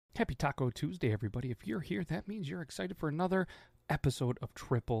Happy Taco Tuesday, everybody. If you're here, that means you're excited for another episode of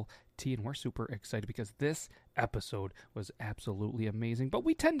Triple T, and we're super excited because this episode was absolutely amazing, but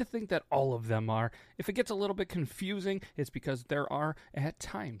we tend to think that all of them are. If it gets a little bit confusing, it's because there are at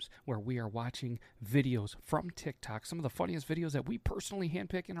times where we are watching videos from TikTok, some of the funniest videos that we personally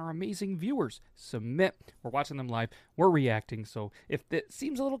handpick and our amazing viewers submit. We're watching them live, we're reacting, so if it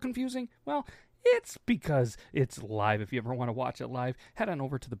seems a little confusing, well, it's because it's live. If you ever want to watch it live, head on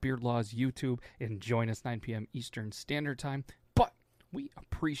over to the Beard Laws YouTube and join us 9 p.m. Eastern Standard Time. But we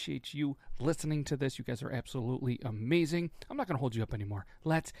appreciate you listening to this. You guys are absolutely amazing. I'm not going to hold you up anymore.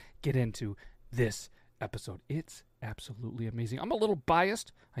 Let's get into this episode. It's absolutely amazing. I'm a little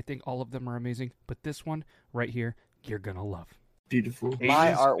biased. I think all of them are amazing. But this one right here, you're going to love. Beautiful.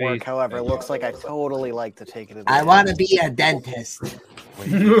 My artwork, however, looks like I totally like to take it to the I want to be a dentist.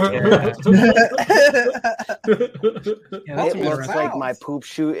 It looks like my poop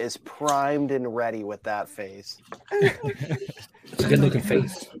chute is primed and ready with that face. It's a good looking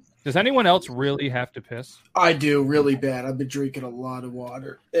face. Does anyone else really have to piss? I do really bad. I've been drinking a lot of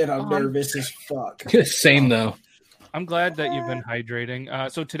water, and I'm nervous as fuck. Same though. I'm glad that you've been hydrating.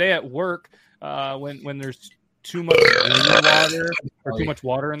 So today at work, when there's too much water or too much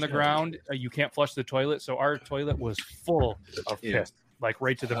water in the ground, you can't flush the toilet. So our toilet was full of piss, like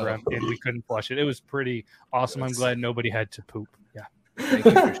right to the brim, and we couldn't flush it. It was pretty awesome. I'm glad nobody had to poop. Yeah. Thank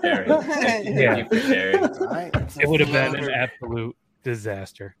you for sharing. Thank you for sharing. It would have been an absolute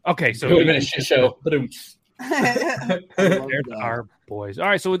disaster. Okay, so it would have been a shit show. There's our boys. All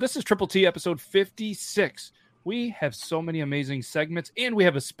right, so this is Triple T episode 56. We have so many amazing segments, and we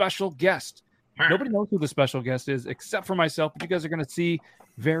have a special guest. Nobody knows who the special guest is except for myself, but you guys are going to see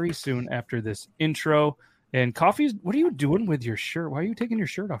very soon after this intro. And Coffee, what are you doing with your shirt? Why are you taking your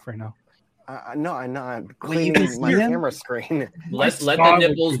shirt off right now? No, I'm cleaning my camera screen. Let the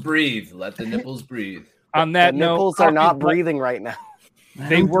nipples breathe. Let the nipples breathe. On that note, nipples are not breathing right now.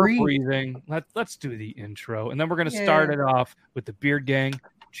 They were breathing. Let's do the intro, and then we're going to start it off with the Beard Gang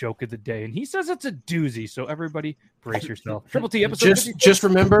joke of the day, and he says it's a doozy. So everybody, brace yourself. Triple T episode. Just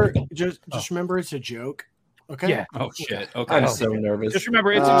remember, remember it's a joke. Okay. Yeah. Oh shit. Okay. I'm so nervous. Just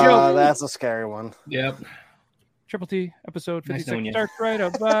remember it's a joke. That's a scary one. Yep. Triple T episode 56 Nice starts right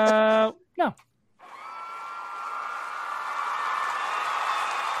about now.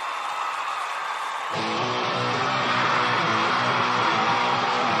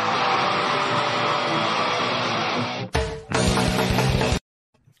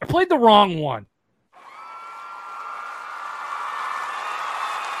 I played the wrong one.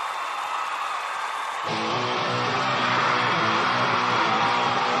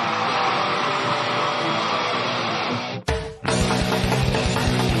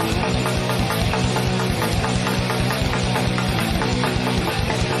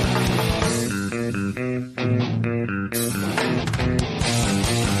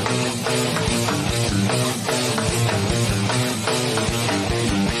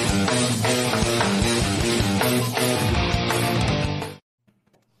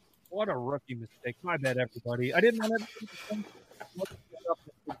 What a rookie mistake. My bad, everybody. I didn't want to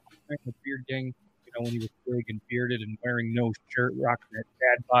the Beard Gang, when he was big and bearded and wearing no shirt, rocking that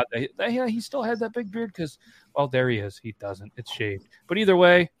dad bod. Yeah, he still had that big beard because, well, there he is. He doesn't. It's shaved. But either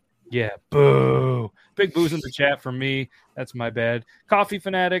way, yeah, boo. Big boos in the chat for me. That's my bad. Coffee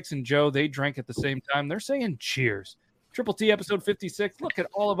Fanatics and Joe, they drank at the same time. They're saying cheers. Triple T episode 56. Look at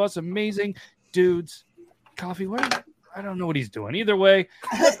all of us amazing dudes. Coffee, what? I don't know what he's doing. Either way,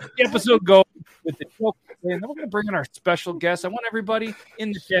 let's get the episode go with the joke. And then we're going to bring in our special guest. I want everybody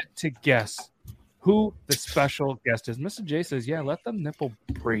in the chat to guess who the special guest is. Mr. J says, yeah, let the nipple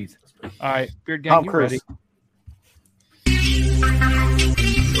breathe. All right, Beard Gang, you ready?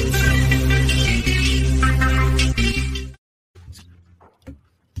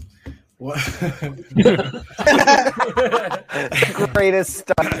 What? Greatest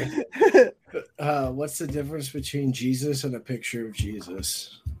start. What's the difference between Jesus and a picture of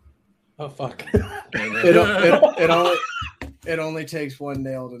Jesus? Oh fuck! It only takes one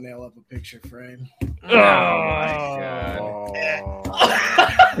nail to nail up a picture frame. Oh my god!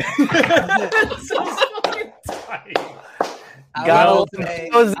 That's so fucking tight. I would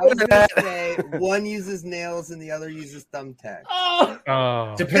say one uses nails and the other uses thumbtacks.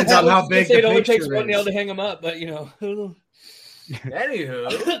 Oh. Depends on how big the it only picture takes one is. nail to hang them up, but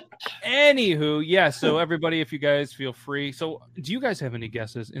Anywho, yeah. So everybody, if you guys feel free. So, do you guys have any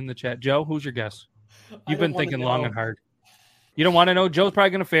guesses in the chat? Joe, who's your guess? You've been thinking long and hard. You don't want to know? Joe's probably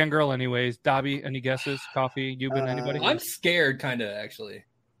going to fangirl anyways. Dobby, any guesses? Coffee, Euban, anybody? I'm scared, kind of, actually.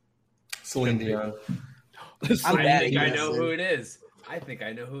 Celine Dion. I think I know who it is. I think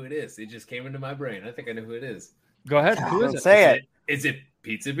I know who it is. It just came into my brain. I think I know who it is. Go ahead. Who is it? Say it. Is it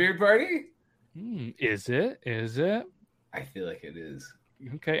Pizza Beard Party? Is it? Is it? I feel like it is.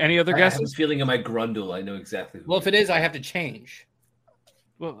 Okay. Any other I have guesses? a feeling in my grundle. I know exactly who. Well, if it is, I have to change.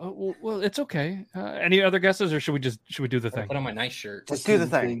 Well, it's okay. Any other guesses, or should we do the I'll thing? put on my nice shirt. Let's do the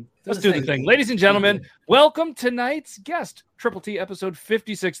thing. Let's do the thing. Ladies and gentlemen, welcome tonight's guest, Triple T episode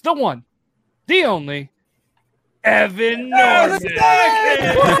 56, the one, the only, Evan Norman. He's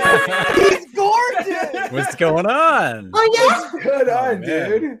gorgeous. What's going on? Oh Good on,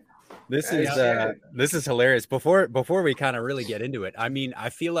 dude. This is hilarious. Before we kind of really get into it, I mean, I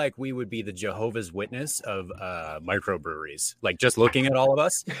feel like we would be the Jehovah's Witness of microbreweries. Like just looking at all of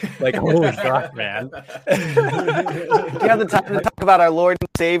us, like holy fuck, man. Do you have the time to talk about our Lord and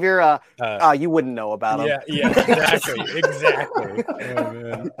Savior? You wouldn't know about him. Yeah, exactly. Oh,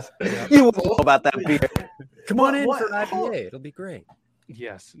 man. Yeah. You wouldn't know about that beer. Come on in for an IPA. It'll be great.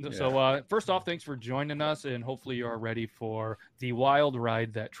 Yes. So first off, thanks for joining us, and hopefully you are ready for the wild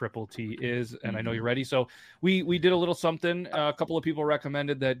ride that Triple T is. And I know you're ready. So we did a little something. A couple of people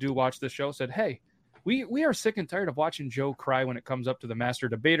recommended that do watch the show. Said, hey, we are sick and tired of watching Joe cry when it comes up to the Master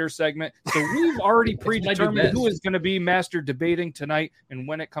Debater segment. So we've already predetermined who is going to be Master Debating tonight. And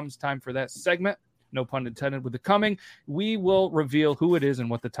when it comes time for that segment, no pun intended with the coming, we will reveal who it is and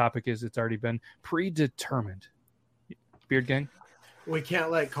what the topic is. It's already been predetermined. Beard Gang? We can't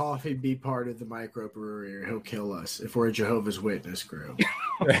let coffee be part of the microbrewery or he'll kill us if we're a Jehovah's Witness group.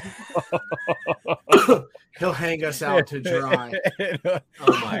 He'll hang us out to dry.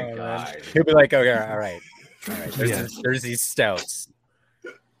 Oh my god. He'll be like, okay, all right. There's these stouts.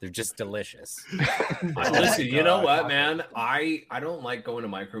 They're just delicious. Listen, you know what, man? I don't like going to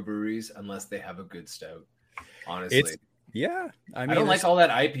microbreweries unless they have a good stout. Honestly. I don't like all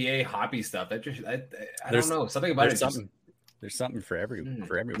that IPA hoppy stuff. That just I don't know. Something about it. There's something for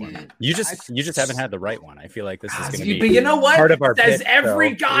everyone. You just haven't had the right one. I feel like this is going to be. But you know what? Part of our Says pitch,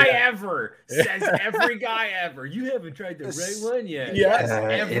 every so, guy yeah. ever. Says every guy ever. You haven't tried the right one yet. Yes.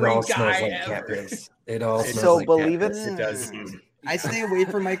 Every it all guy smells like ever. cat piss. It all smells So like believe cat it. piss. It does. I stay away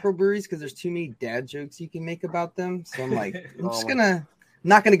from microbreweries because there's too many dad jokes you can make about them. So I'm like,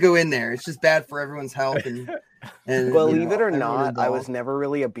 not gonna go in there. It's just bad for everyone's health. And Believe it or everyone not, I was involved. never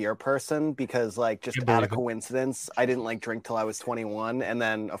really a beer person because, like, just out of coincidence, I didn't like drink till I was 21, and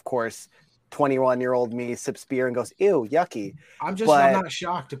then of course, 21-year-old me sips beer and goes, "Ew, yucky." I'm not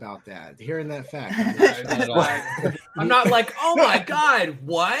shocked about that. Hearing that fact, I'm not like, oh my god,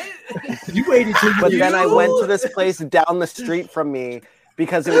 what? you waited till But then I went to this place down the street from me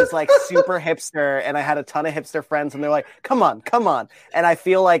because it was like super hipster, and I had a ton of hipster friends, and they're like, come on. And I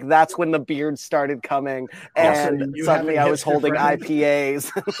feel like that's when the beards started coming, and suddenly I was holding IPAs.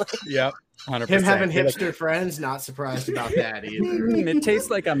 Yep. 100%. Him having hipster friends, not surprised about that either. It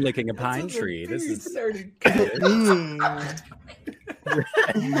tastes like I'm licking a pine tree. This is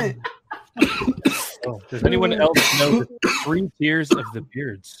Does anyone else know the 3 tiers of the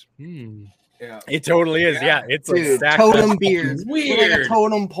beards? Yeah. It totally is. Yeah, it's like Dude, stacked totem up. beards. We're like a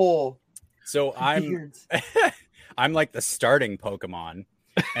totem pole. So Beards. I'm like the starting Pokemon,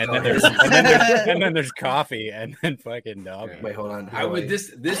 and then there's coffee, and then fucking dog. Wait, hold on. I would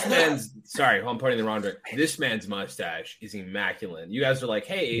this man's sorry, I'm pointing the wrong direction. This man's mustache is immaculate. You guys are like,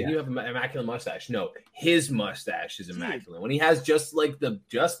 hey, you have an immaculate mustache. No, his mustache is immaculate. When he has just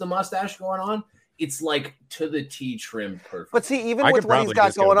the mustache going on, it's like to the T trimmed perfect. But see, even I with could what he's probably got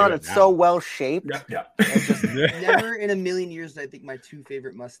just go going do on, it it's now. so well shaped. Yeah. Never in a million years did I think my 2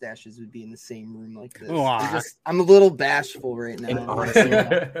 favorite mustaches would be in the same room like this. Aw. I'm a little bashful right now. And honestly,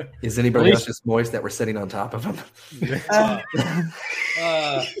 is anybody else just moist that we're sitting on top of him?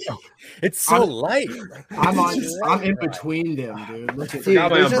 It's so light. I'm in between them, dude. Look at Dude, Got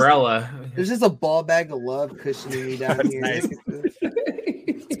my there's just- umbrella. There's just a ball bag of love cushioning me down here. Nice.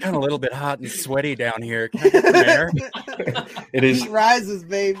 It's kind of a little bit hot and sweaty down here. Can I get some air? It is. Heat rises,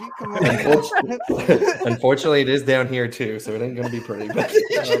 baby. Come on. Unfortunately, it is down here too, so it ain't gonna be pretty. But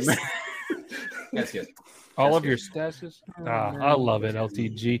Yes. All of your stashes? I love it,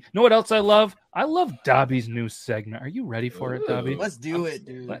 LTG. Know what else I love? I love Dobby's new segment. Are you ready for it, Dobby? Let's do it,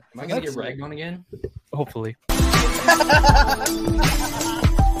 dude. am I gonna get ragged on again? Hopefully.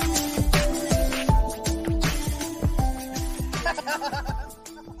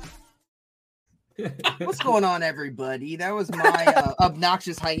 What's going on, everybody? That was my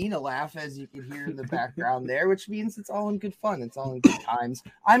obnoxious hyena laugh, as you can hear in the background there, which means it's all in good fun. It's all in good times.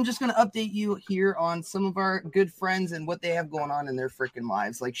 I'm just going to update you here on some of our good friends and what they have going on in their freaking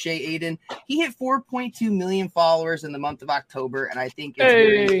lives. Like Shay Aiden, he hit 4.2 million followers in the month of October, and I think it's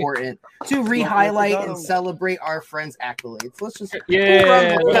very important to re-highlight and celebrate our friends' accolades. Let's just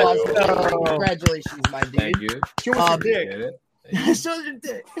congratulations, my dude. Thank you. Show us your dick. Show your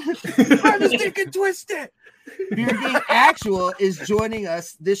dick. I'm just dick and twist it. Beard Game Actual is joining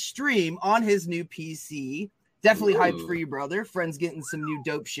us this stream on his new PC. Definitely hyped for you, brother. Friends getting some new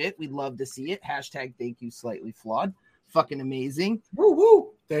dope shit. We'd love to see it. Hashtag thank you, slightly flawed. Fucking amazing. Woo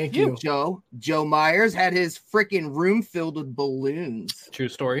woo. Thank you. Joe Myers had his freaking room filled with balloons. True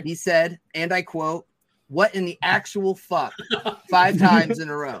story. He said, and I quote, "What in the actual fuck?" 5 times in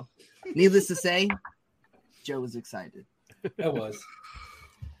a row. Needless to say, Joe was excited. That was.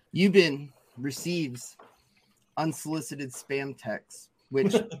 Euban receives unsolicited spam texts,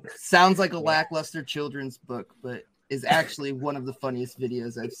 which sounds like a lackluster children's book, but is actually one of the funniest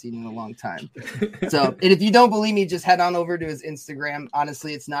videos I've seen in a long time. So, and if you don't believe me, just head on over to his Instagram.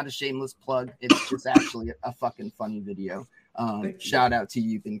 Honestly, it's not a shameless plug. It's just actually a fucking funny video. Shout out to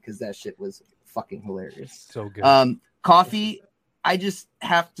Euban because that shit was fucking hilarious. So good. Coffee, I just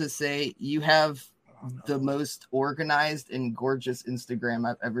have to say, you have the most organized and gorgeous Instagram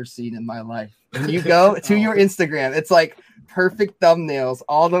I've ever seen in my life. When you go to your Instagram, it's like perfect thumbnails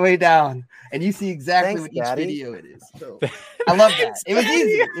all the way down, and you see exactly what each video it is. So, I love that. It was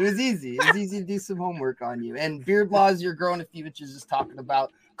easy. It was easy to do some homework on you. And Beard Laws, you're growing a few inches just talking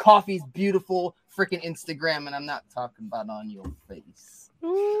about Coffee's beautiful freaking Instagram, and I'm not talking about on your face.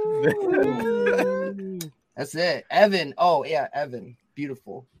 That's it. Evan. Oh yeah, Evan.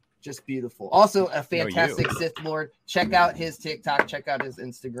 Beautiful. Just beautiful. Also, a fantastic Sith Lord. Check out his TikTok. Check out his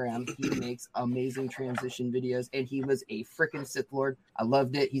Instagram. He makes amazing transition videos, and he was a freaking Sith Lord. I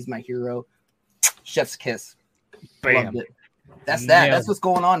loved it. He's my hero. Chef's kiss. Bam. Loved it. That's that. That's what's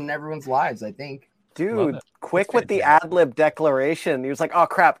going on in everyone's lives, I think. Dude, quick with the ad-lib declaration. He was like, oh,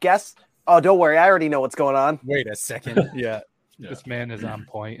 crap, guess? Oh, don't worry. I already know what's going on. Wait a second. Yeah. This man is on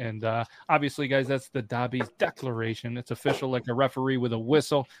point. And obviously, guys, that's the Dobby's declaration. It's official like a referee with a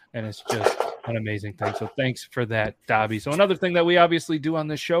whistle, and it's just an amazing thing. So thanks for that, Dobby. So another thing that we obviously do on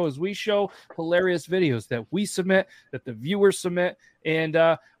this show is we show hilarious videos that we submit, that the viewers submit. And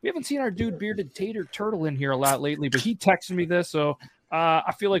we haven't seen our dude Bearded Tater Turtle in here a lot lately, but he texted me this. So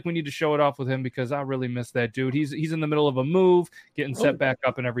I feel like we need to show it off with him because I really miss that dude. He's in the middle of a move, getting set back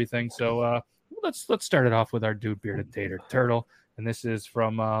up and everything. So let's start it off with our dude Bearded Tater Turtle, and this is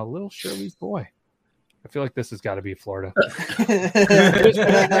from Little Shirley's Boy. I feel like this has got to be Florida.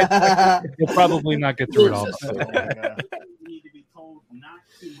 We'll probably not get through it all. Need to be told not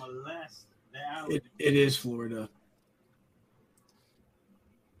to molest It is Florida.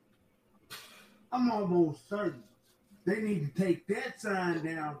 I'm almost certain they need to take that sign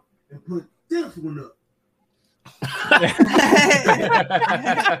down and put this one up.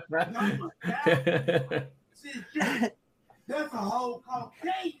 That's a whole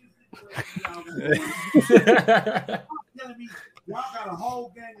Caucasian situation. Telling me y'all got a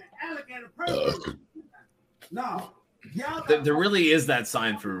whole gang of alligator person. No, y'all There really is that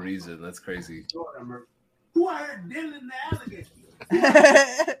sign for a reason. That's crazy. Who out here diddling the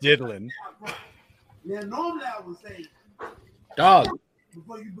alligator? Diddling. Now, normally I would say Dog.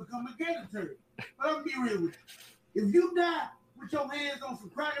 before you become a gator turtle. But I'm be real with you. If you die with your hands on some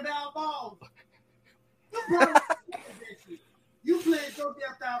crocodile balls, you probably that shit. You played your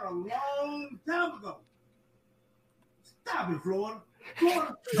death out a long time ago. Stop it, Florida.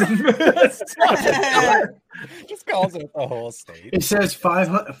 Just calls it the whole state. It says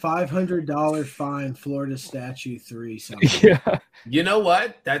 $500 fine, Florida Statute 3. Something. Yeah. You know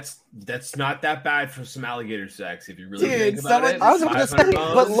what? That's not that bad for some alligator sex if you really think about someone- it. I was about to say,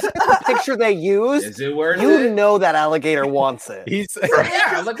 but look at the picture they used. Is it worth You it? know that alligator wants it. He's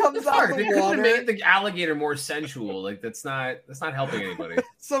Yeah, look comes at the out fuck. of They the could have water. made the alligator more sensual. Like that's not helping anybody.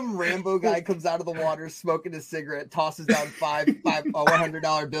 Some Rambo guy comes out of the water smoking a cigarette, tosses down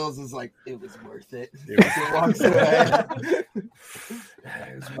 $100 bills, is like, it was worth it. It walks away.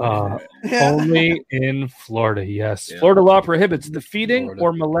 Only in Florida, yes. Yeah. Florida law prohibits the feeding Florida.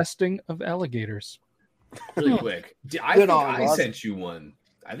 or molesting of alligators. Really quick. I Good think on, I Rob. sent you one.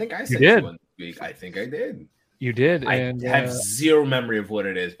 I think I sent did. you one this week. I think I did. You did, I and have zero memory of what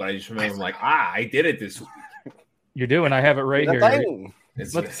it is, but I just remember like, I did it this week. you do, and I have it right The here. thing.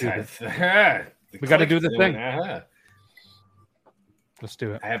 Let's do this. The We gotta do the click's thing. doing, uh-huh. Let's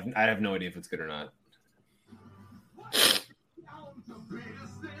do it. I have no idea if it's good or not.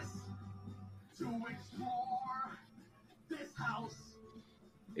 to explore this house.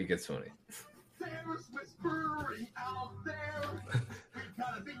 It gets funny. There's whispering out there. We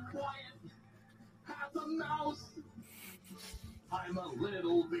gotta be quiet as a mouse. I'm a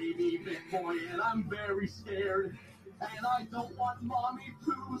little baby big boy and I'm very scared. And I don't want mommy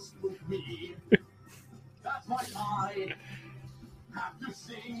to spook me. That's why I have to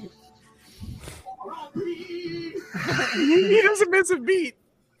sing or I'll be. He doesn't miss a beat.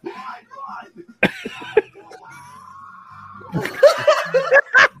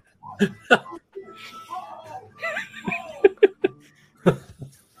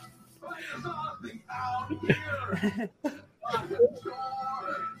 There's nothing out here. I'm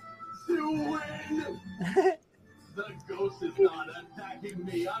sure to win. The ghost is not attacking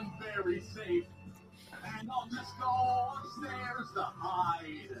me. I'm very safe. And I'll just go upstairs to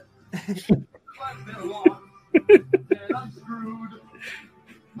hide. But they're locked. Then I'm screwed.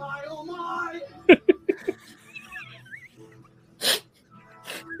 My oh my.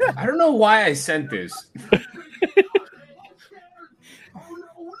 I don't know why I sent this. Oh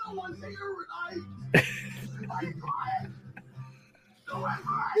no, no one's here. I'm fine. No, I'm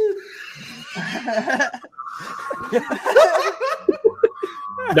fine.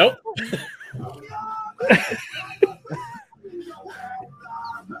 Nope.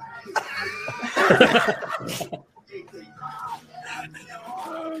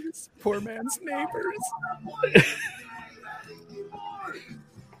 Oh, this poor man's neighbors.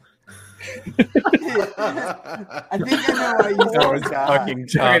 I think I know why you That was God. fucking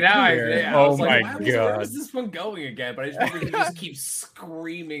Okay, top now tier. I Oh was my like, where god. is this one going again? But I just remember he just keeps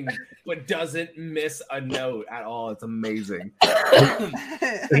screaming, but doesn't miss a note at all. It's amazing.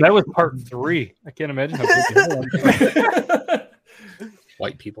 And that was part 3. I can't imagine how big the other one.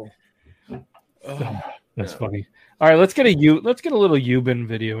 White people. That's funny. All right, let's get a little Euban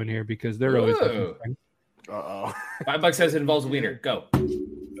video in here because they're always Ooh. Uh-oh. $5 says it involves a wiener. Go.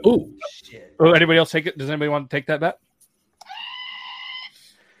 Ooh. Oh, anybody else take it? Does anybody want to take that bet?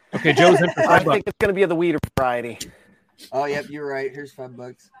 Okay, Joe's in for I $5. think it's going to be of the weeder variety. Oh, yep, you're right. Here's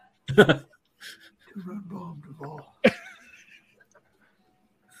 $5.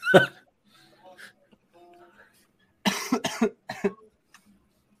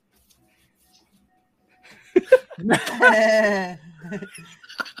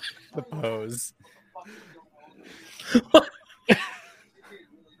 The pose.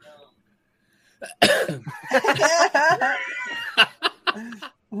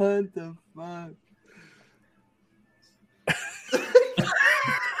 What the fuck?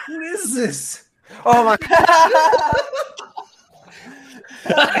 What is this? Oh my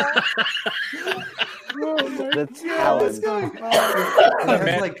the talent. That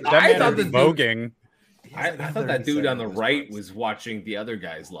man, like- that I man thought is this dude- voguing. I thought that dude on the right was watching the other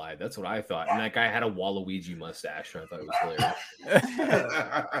guy's live. That's what I thought. And that guy had a Waluigi mustache. And I thought it was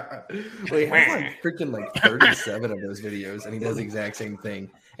hilarious. Wait, he has like freaking like 37 of those videos, and he does the exact same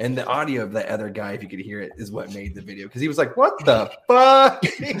thing. And the audio of the other guy, if you could hear it, is what made the video because he was like, "What the fuck?"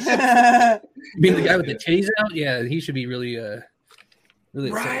 You mean the guy with the titties out? Yeah, he should be really really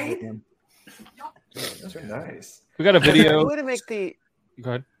upset Right? with him. Those are nice. We got a Is there video. any way to make the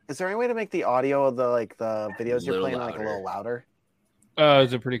Go ahead. Is there any way to make the audio of the videos you're Little playing like a louder. little louder?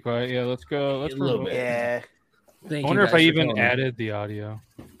 Is it pretty quiet? Yeah, let's go. Let's A little remove- bit. Yeah. Thank I you wonder if guys I for even telling me. added the audio.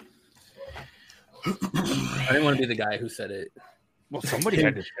 I didn't want to be the guy who said it. Well, somebody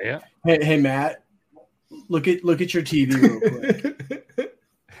had to say it. Hey, Matt, look at your TV real quick.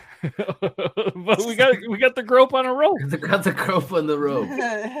 But we got the grope on a rope. Got the crow on the rope.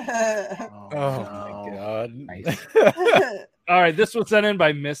 Oh my god. Nice. All right, this was sent in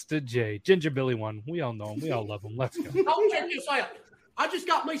by Mr. J. Ginger Billy one. We all know him. We all love him. Let's go. Don't check this out. I just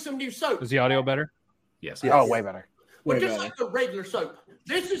got me some new soap. Is the audio better? Yes. Oh, way better. Well, Way just better. like the regular soap.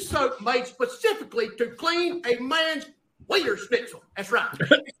 This is soap made specifically to clean a man's wiener schnitzel. That's right.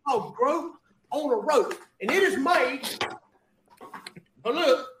 It's called Growth on a Rope. And it is made, but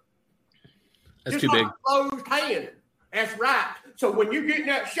look, That's just too big. like a closed hand. That's right. So when you get in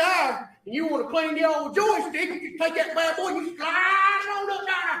that shower and you want to clean the old joystick, you just take that bad boy and you slide it on up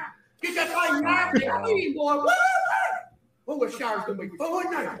there. Get that thing nice and clean, boy. Woo, woo. Oh, the shower's going to be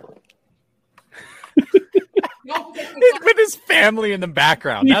fun now. Y'all check this He's out. with his family in the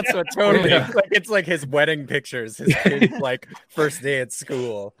background. That's what totally Yeah. it's like his wedding pictures, his kid's like first day at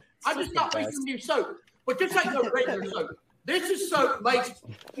school. I just got me some new soap, but this ain't no regular soap. This is soap made.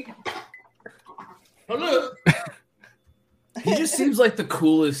 Now look, He just seems like the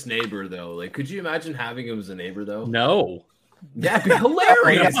coolest neighbor, though. Like, could you imagine having him as a neighbor, though? No. That'd be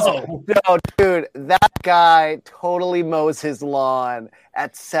hilarious. No, dude, that guy totally mows his lawn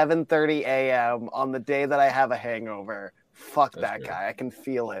at 7:30 a.m. on the day that I have a hangover. Fuck That's that good. guy. I can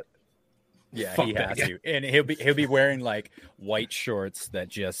feel it. Yeah, Fuck he that has guy. to, and he'll be wearing like white shorts that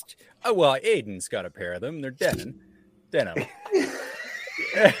just. Oh well, Aiden's got a pair of them. They're denim. You're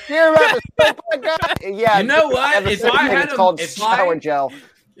about to stop that guy? Yeah, You know dude, I have what? a If certain I thing, had it's a- called if shower I- gel.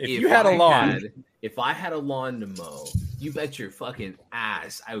 If you had a lawn, if I had a lawn to mow, you bet your fucking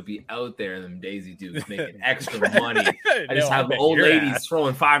ass I would be out there in them Daisy Dukes making extra money. I just have old ladies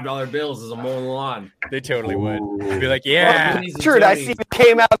throwing $5 bills as I'm mowing the lawn. They totally would. They'd be like, yeah, True, I see you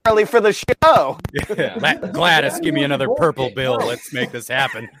came out early for the show. Gladys, give me another purple bill. Let's make this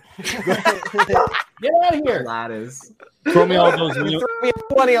happen. Get out of here. Gladys. Throw me all those. Throw me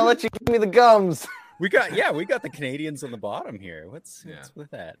a 20, I'll let you give me the gums. We got the Canadians on the bottom here. What's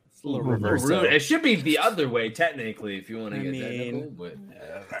with that? It's a little reverse. Rude. It should be the other way, technically, if you want to I get mean, technical. But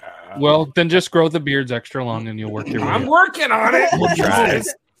Well, then just grow the beards extra long, and you'll work your way. I'm up. working on it. We'll try.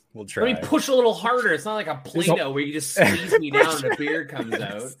 We'll Let try. me push a little harder. It's not like a Play-Doh where you just squeeze me down and a beard comes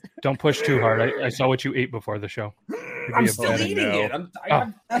out. Don't push too hard. I saw what you ate before the show. You'd I'm be still upset. eating it.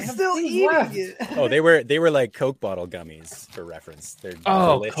 I'm still eating it. Oh, they were like Coke bottle gummies for reference. They're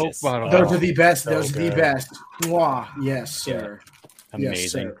delicious. Coke bottle. Those are the best. So Those are the good. best. Mwah. Yes, sir. Amazing.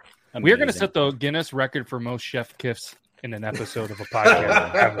 Yes, sir. We are going to set the Guinness record for most chef gifts in an episode of a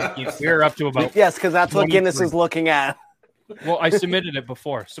podcast. We're up to about. Yes, because that's what 23. Guinness is looking at. Well, I submitted it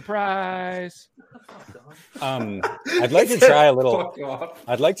before. Surprise! I'd like to try a little.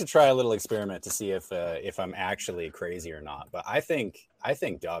 I'd like to try a little experiment to see if I'm actually crazy or not. But I think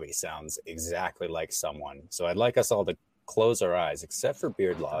Dobby sounds exactly like someone. So I'd like us all to close our eyes, except for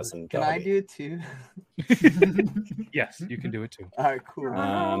Beard Laws and Can Dobby. I do it too? Yes, you can do it too. All right, cool.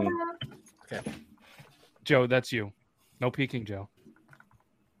 Okay. Joe, that's you. No peeking, Joe.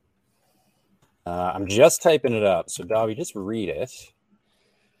 I'm just typing it up, so Dobby, just read it.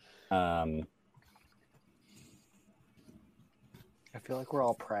 I feel like we're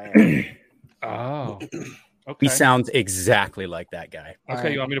all praying. Oh, okay. He sounds exactly like that guy.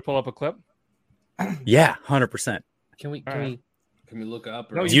 Okay, you want me to pull up a clip? Yeah, 100%. Can we look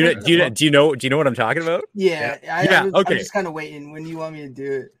up? No, Do you know what I'm talking about? Yeah, I'm Okay. just kind of waiting. When do you want me to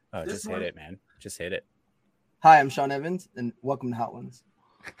do it? Oh, just hit it, man. Just hit it. Hi, I'm Sean Evans, and welcome to Hot Ones.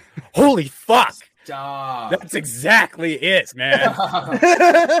 Holy fuck! Stop. That's exactly it, man. I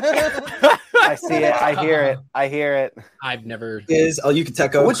see it. I hear it. I've never. You can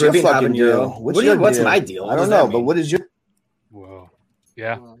Teco. What's your Caribbean fucking habanero. deal? What's my deal? I What don't does know, that but mean? what is your? Whoa.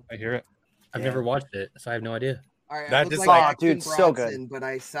 Yeah, I hear it. I've never watched it, so I have no idea. All right, That I look just like like- Action dude, so Bronson, but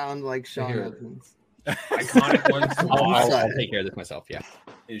I sound like Sean hear it. Evans. Iconic ones to watch I'll take care of this myself. Yeah.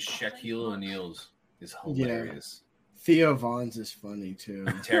 is Shaquille O'Neal's is hilarious. Theo Vaughn's is funny too.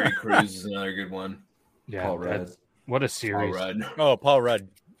 Terry Crews is another good one. Yeah, Paul Rudd. that's- what a Paul series. Rudd. Oh, Paul Rudd,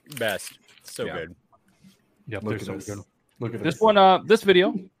 best. So Yeah. good. Yep, Look they're at so this. good. Look at This one, this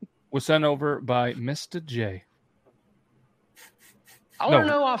video was sent over by Mr. J. I want to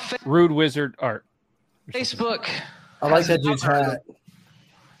No. know on Rude Wizard Art. Facebook I like that dude's hat.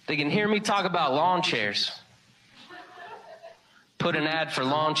 they can hear me talk about lawn chairs. Put an ad for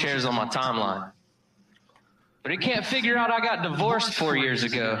lawn chairs on my timeline. But it can't figure out I got divorced 4 years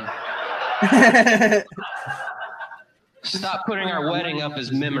ago. Stop putting our wedding up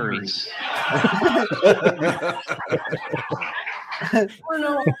as memories.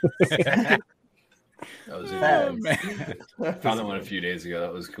 That was a good one. Found that one a few days ago.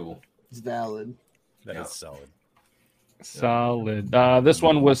 That was cool. It's valid. That Yeah. is solid. Solid. This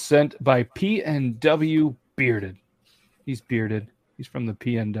one was sent by PNW Bearded. He's bearded. He's from the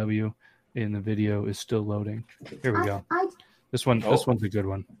PNW, and the video is still loading. Here we go. This one's a good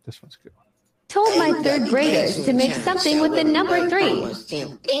one. This one's a good one. Told my third graders to make something with the number 3.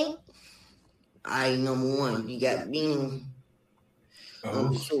 I number 1, you got bean.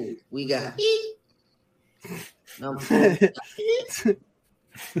 Number 2, we got eat. Number 4,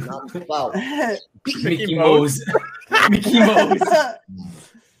 number 5, Mickey Mouse. Mickey Mouse.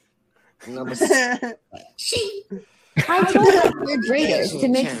 number 6, sheep. I told my third graders to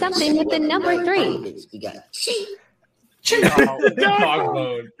make something with the number 3. We got sheep. Dog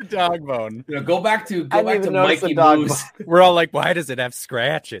bone. Dog bone. You know, go back to I didn't even notice Mikey the dog Moose. We're all like, why does it have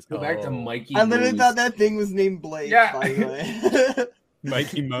scratches? Go back to Oh, Mikey. I literally Moose. thought that thing was named Blake. Yeah. By the way.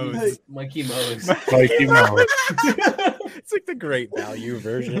 Mikey Mouse. Mikey Mouse. Mikey Mouse. It's like the great value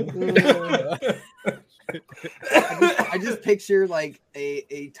version. I just picture like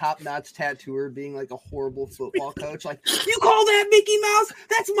a top-notch tattooer being like a horrible football coach. Like, you call that Mickey Mouse?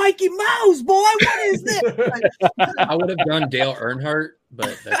 That's Mikey Mouse, boy. What is this? I would have done Dale Earnhardt,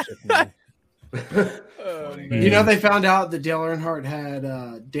 but that's just me. You know, they found out that Dale Earnhardt had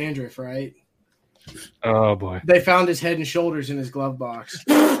dandruff, right? Oh boy! They found his head and shoulders in his glove box.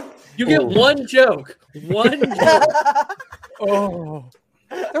 You get one joke. One joke. Oh.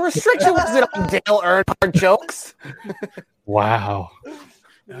 The restriction wasn't on Dale Earnhardt jokes. Wow.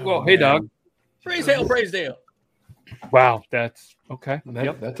 Well, hey, dog. Praise Dale, praise Dale. Wow, that's okay.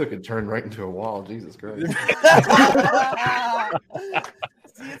 That took a turn right into a wall. Jesus Christ.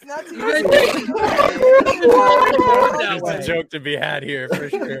 See, it's not too There's a joke to be had here for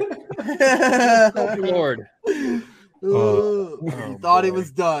sure. Oh, Lord. You thought it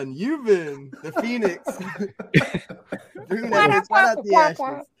was done. You've been the Phoenix. Bringing that bitch right out the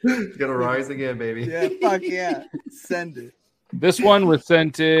ashes. It's gonna rise again, baby. Yeah, fuck yeah. Send it. This one was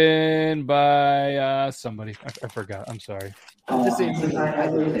sent in by somebody. I forgot. I'm sorry. This is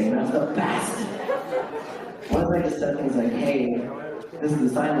everything. That's the best. What if I just said things like, "Hey, this is the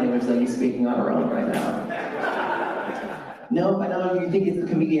sign language that you're speaking on our own right now." No, I know you think it's the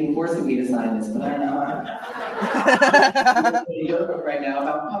comedian forcing me to sign this, but I'm not. I'm a joke right now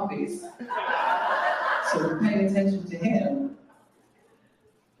about puppies. So if you're paying attention to him,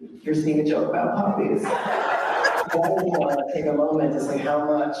 you're seeing a joke about puppies. I want to take a moment to say how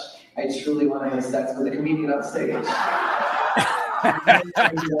much I truly want to have sex with a comedian on stage.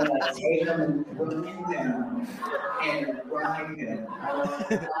 I'm gonna take him and put him down and ride him.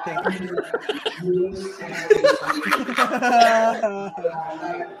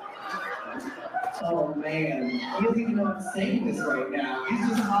 Oh man, he doesn't even know I'm saying this right now. He's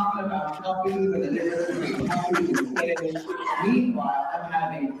just talking about puppies and the difference between puppies and kittens. Meanwhile, I'm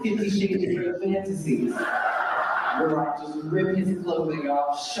having 50 Shades of Grey fantasies. Where I just rip his clothing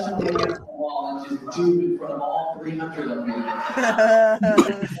off, shove him against the wall, and just do it in front of all 300 of me.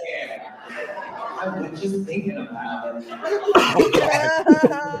 I was just thinking about it.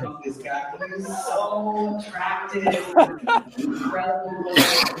 This guy, he's so attractive, incredible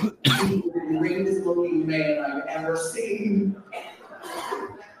looking, he's the greatest looking man I've ever seen.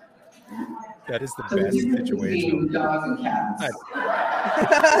 That is the best situation. Dogs and cats.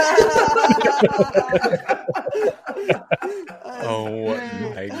 Oh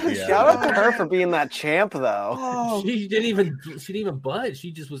my god! Shout out to her for being that champ, though. Oh. She didn't even budge.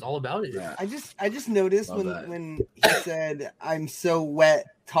 She just was all about it. I just noticed when he said I'm so wet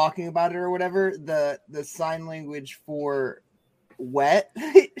talking about it or whatever, the sign language for wet,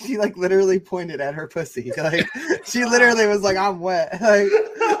 she like literally pointed at her pussy. Like she literally was like, I'm wet.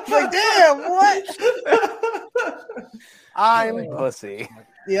 Like damn, what? I'm pussy.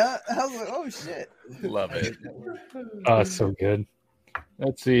 Yeah. I was like, oh shit. Love it. Oh, so good.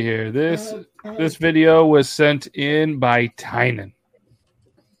 Let's see here. This video was sent in by Tynan.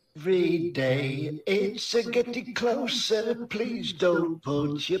 Every day it's a getting closer. Please don't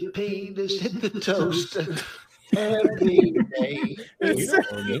put your penis in the toaster. Every day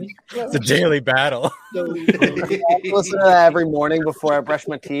it's a daily battle. I listen to that every morning before I brush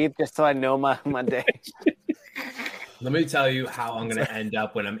my teeth, just so I know my day. Let me tell you how I'm going to end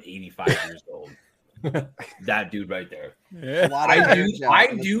up when I'm 85 years old. That dude right there. Yeah.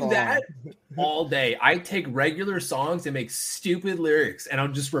 I do that all day. I take regular songs and make stupid lyrics, and I'll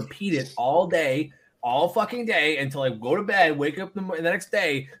just repeat it all day, all fucking day until I go to bed, wake up the next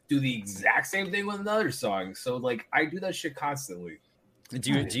day, do the exact same thing with another song. So like I do that shit constantly.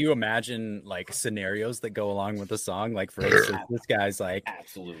 Do you imagine like scenarios that go along with the song? Like for instance, this guy's like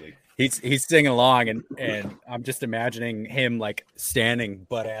absolutely he's singing along and I'm just imagining him like standing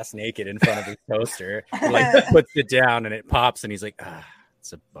butt ass naked in front of his toaster, like puts it down and it pops and he's like,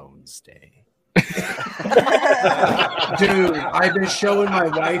 it's a Bones Day. Dude, I've been showing my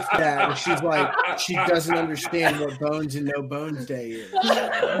wife that, and she's like, she doesn't understand what Bones and No Bones Day is.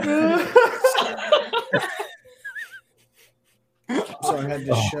 So I had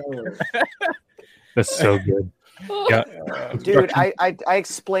to show her. That's so good. Yeah, dude, I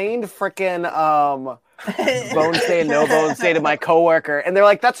explained freaking Bones Day and No Bones Day to my coworker, and they're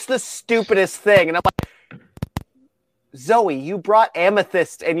like, "That's the stupidest thing," and I'm like, Zoe, you brought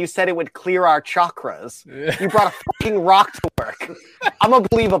amethyst and you said it would clear our chakras. You brought a fucking rock to work. I'm gonna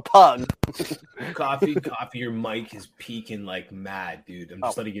believe a pug. Coffee, your mic is peaking like mad, dude. I'm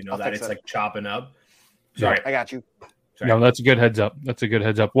just letting you know that it's like chopping up. Sorry. I got you. Sorry. No, that's a good heads up. That's a good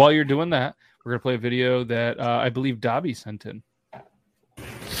heads up. While you're doing that, we're gonna play a video that I believe Dobby sent in.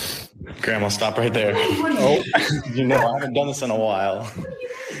 Grandma, stop right there. Oh, you know, I haven't done this in a while.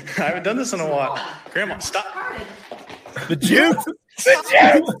 Grandma, stop. The juice.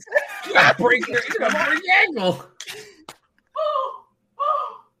 The juice. Gotta break your ankle.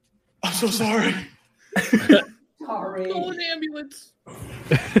 I'm so sorry. Call an ambulance.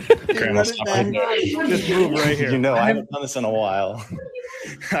 Grandma, stop right there. Just move right here. You know, I haven't done this in a while.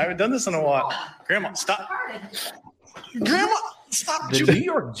 Grandma, stop. Grandma, stop. The New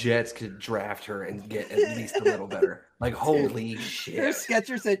York Jets could draft her and get at least a little better. Like, holy Her shit.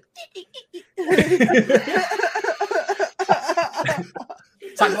 sketcher said.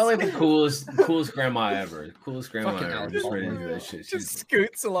 Talk about like the coolest grandma ever. Coolest grandma Fucking ever. Alex Just ready to Baldwin. do that shit. Just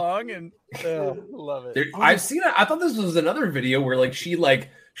scoots along and love it. I've seen it. I thought this was another video where like she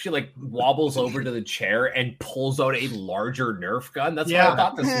wobbles over to the chair and pulls out a larger Nerf gun. That's what I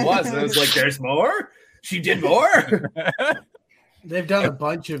thought this was. And I was like, there's more? She did more? They've done a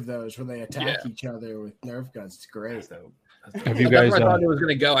bunch of those where they attack each other with Nerf guns. It's great. Have you guys? That's where I thought it was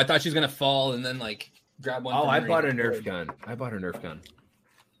gonna go. I thought she was gonna fall and then like grab one. Oh, from I her bought a and- Nerf gun. I bought a Nerf gun.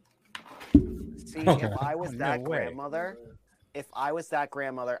 See, if I was that grandmother,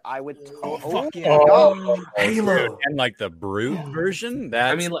 I would. Halo and like the Brute version.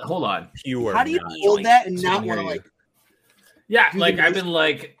 That's I mean, like, hold on. Pure. How do you nut. hold that and not want to like? Yeah, like I've been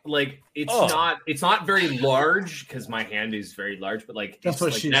like it's not very large because my hand is very large, but like That's it's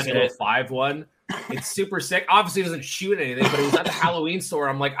what like she that said. little 5-1. It's super sick. Obviously, it doesn't shoot anything, but it was at the Halloween store.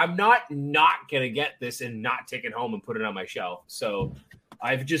 I'm like, I'm not gonna get this and not take it home and put it on my shelf. So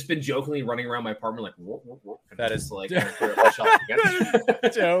I've just been jokingly running around my apartment like, whoop, That is like put it on my shelf again.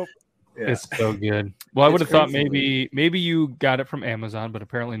 dope. Yeah. It's so good. Well, I It's would have thought crazy. maybe you got it from Amazon, but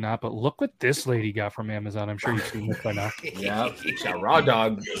apparently not. But look what this lady got from Amazon. I'm sure you've seen this by now. Yeah, it's a raw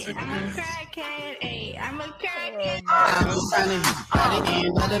dog. I'm a crackhead. I'm running by the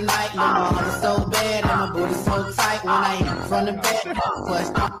end of the night. My mama's so bad and my booty's so tight when I am from the bed.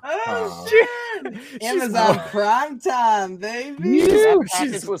 Oh shit! Amazon Prime Time, baby. That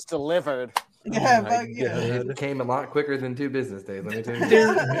package was delivered. Yeah, fuck yeah. It came a lot quicker than 2 business days. Let me tell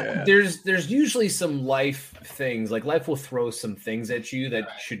you. There's usually some life things, like life will throw some things at you that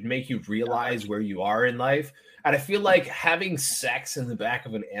should make you realize where you are in life. And I feel like having sex in the back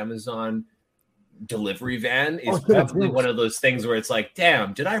of an Amazon delivery van is probably one of those things where it's like,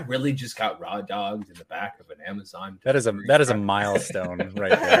 damn, did I really just got raw dogged in the back of an Amazon? That is a milestone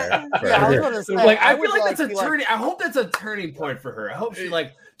right there. Yeah, I was gonna say, Like I would feel like that's a feel like- turning. I hope that's a turning point for her. I hope she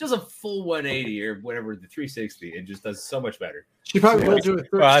like does a full 180 or whatever, the 360, and just does so much better. She probably will do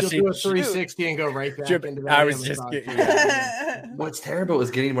Well, she'll do a 360 and go right back into that. I was just Amazon. getting. What's terrible is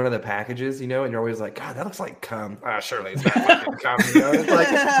getting one of the packages, and you're always like, God, that looks like cum. Surely it's not fucking cum. It's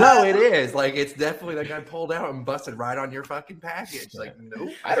like, no, it is. Like, it's definitely that guy pulled out and busted right on your fucking package. Like, nope.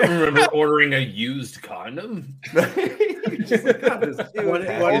 I don't remember ordering a used condom. Just like, God, this Dude, one the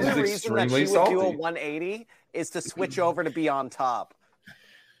package only is reason that extremely she would do a salty. 180 is to switch over to be on top.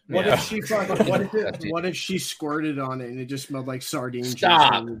 What Yeah. if she fucking, what if she squirted on it and it just smelled like sardine juice?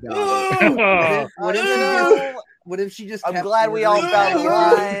 Stop. when you got it? What if she just I'm kept glad we all ordering fell in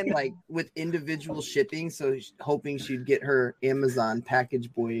line. like with individual shipping, so hoping she'd get her Amazon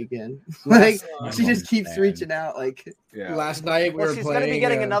package boy again. Like she just keeps reaching out. Like Yeah. Last night we Well, were she's going to be playing.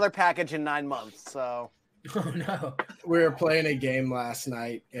 getting another package in 9 months. So Oh no. We were playing a game last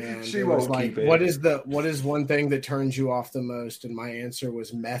night, and She it was won't like, keep it. what is one thing that turns you off the most? And my answer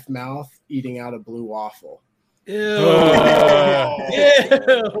was meth mouth eating out a blue waffle.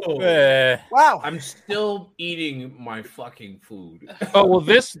 wow, I'm still eating my fucking food. Oh well,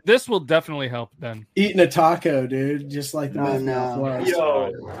 this will definitely help then. Eating a taco, dude, just like the Oh, meth no. mouth was.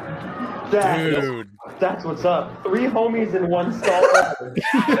 Yo, that's what's up. 3 homies in one stall.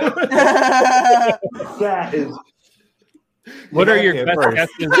 That is. What are your Yeah, best first.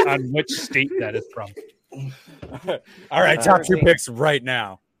 guesses on which state that is from? All right, top 2 picks right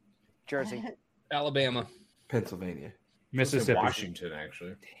now. Jersey, Alabama. Pennsylvania. Mississippi. Washington,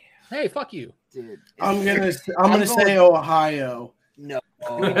 actually. Hey, fuck you. dude, I'm gonna I'm say going- Ohio. no.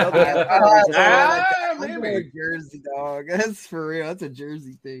 we know that. I'm going Jersey, dog. That's for real. That's a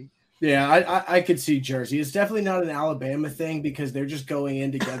Jersey thing. Yeah, I could see Jersey. It's definitely not an Alabama thing because they're just going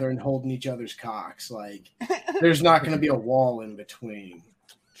in together and holding each other's cocks. Like, there's not going to be a wall in between.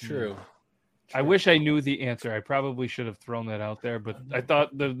 True. I wish I knew the answer. I probably should have thrown that out there, but I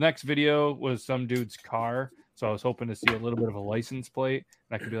thought the next video was some dude's car, so I was hoping to see a little bit of a license plate,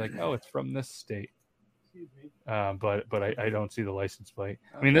 and I could be like, "Oh, it's from this state." But I don't see the license plate.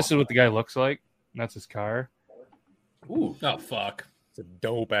 I mean, this is what the guy looks like. And that's his car. Ooh. Oh fuck. It's a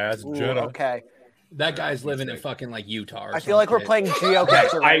dope ass Ooh, Jetta. okay. That guy's living in fucking like Utah. Or I feel like we're some playing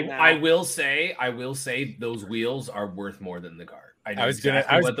geocacher right now. I will say those wheels are worth more than the car. I know I was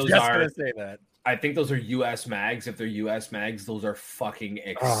exactly just what those gonna are. say that. I think those are U.S. mags. If they're U.S. mags, those are fucking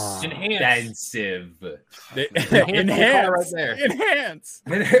Enhance. expensive. Enhance. Right there. Enhance.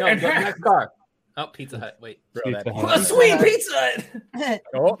 No, the next car. Oh, Pizza Hut. Wait. Bro, that A sweet Pizza Hut.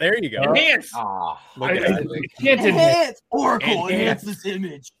 Oh, there you go. Enhance. Look at that. Enhance. Oracle, enhance this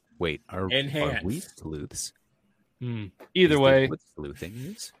image. Wait, are we sleuths? Either way, what sleuthing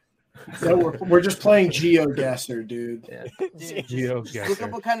is? No, we're just playing GeoGuessr, dude. GeoGuessr. Look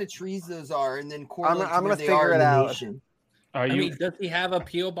up what kind of trees those are, and then correlate I'm where gonna they figure are it in the out. nation. Are I you? mean, does he have a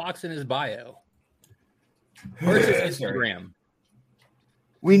PO box in his bio? Where's his Instagram?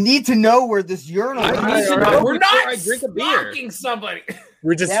 We need to know where this urinal is. We're not I drink a beer. stalking somebody.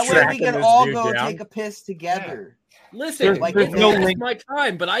 We're just That way we tracking can this all dude go down. take a piss together. Listen, There's no it's link. my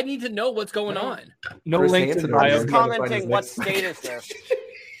time, but I need to know what's going on. No Chris links in Hansen bio. knows. Commenting what state is this?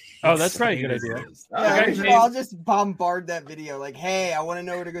 Oh, that's probably a good idea. Yeah, guy's I'll just bombard that video. Like, hey, I want to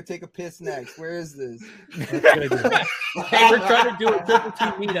know where to go take a piss next. Where is this? Hey, we're trying to do a Triple T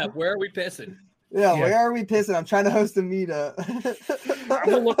meetup. Where are we pissing? Yeah, where are we pissing? I'm trying to host a meetup.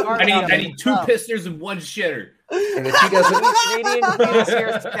 I need 2 pissers and 1 shitter. And if he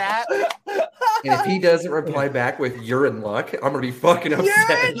doesn't, Stat. and if he doesn't reply back with "you're in luck," I'm gonna be fucking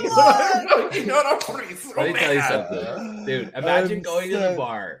upset. You know what? I'm gonna be so Let me tell you mad. something, dude. Imagine going to the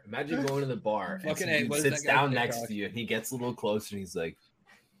bar. Imagine going to the bar. And Fucking some A, dude what is sits that guy down on next TikTok? to you, and he gets a little closer, and he's like,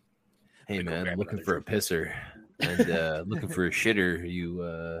 "Hey man, I'm looking for a pisser and looking for a shitter. You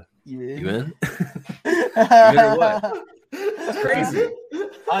in? You in or what?" It's crazy.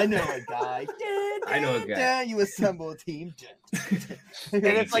 I know a guy. I know a guy. You assemble a team. And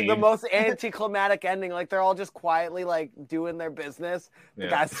it's like the most anticlimactic ending. Like they're all just quietly like doing their business. The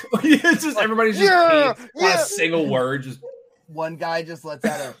guys, It's just everybody's just not a single word. Just one guy just lets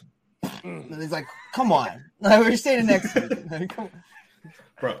out a, and he's like, "Come on, we're staying next week." Come on.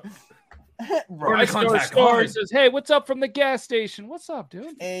 bro. Bro, Eye Star contact, Star hard. says, "Hey, what's up from the gas station? What's up,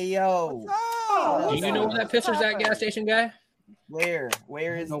 dude? Hey yo, Do you know where that pisser's at, gas station guy? where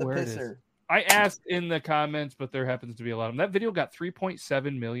is the Where it is. pisser? I asked in the comments, but there happens to be a lot of them. That video got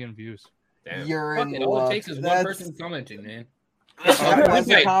 3.7 million views. Damn. You're Fuck in it. All it luck. takes is one That's- person commenting, man. If that was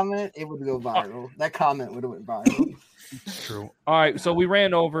a Wait. comment, it would go viral. That comment would have went viral. True. All right, so we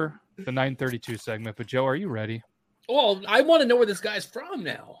ran over the 932 segment, but Joe, are you ready? Well, I want to know where this guy's from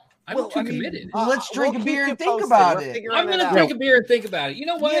now. I'm too committed. Let's drink we'll a beer keep and you think posted. about We're it. figuring I'm it gonna out. drink a beer and think about it. You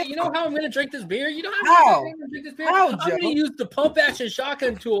know what? Yeah. You know how I'm gonna drink this beer? You know How? I'm gonna drink this beer? How, I'm Joe? gonna use the pump action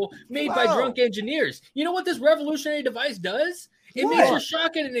shotgun tool made by Wow. drunk engineers. You know what this revolutionary device does? It What? makes your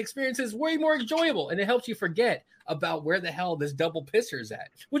shotgun experiences way more enjoyable, and it helps you forget about where the hell this double pisser is at.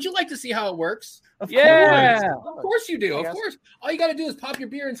 Would you like to see how it works? Yeah. Of course you do. I Of guess. course. All you got to do is pop your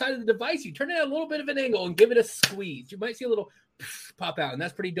beer inside of the device. You turn it at a little bit of an angle and give it a squeeze. You might see a little pop out, and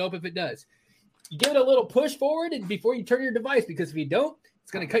that's pretty dope if it does. You give it a little push forward and before you turn your device, because if you don't,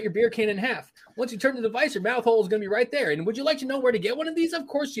 it's going to cut your beer can in half. Once you turn the device, your mouth hole is going to be right there. And would you like to know where to get one of these? Of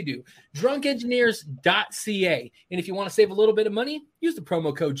course you do. Drunkengineers.ca. And if you want to save a little bit of money, use the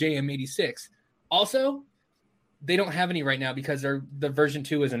promo code JM86. Also, they don't have any right now because the version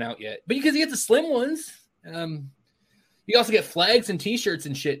 2 isn't out yet. But you can get the slim ones. You also get flags and T-shirts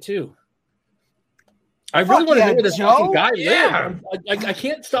and shit too. I really Fuck want to yeah, know where this Joe. fucking guy Yeah. lives. I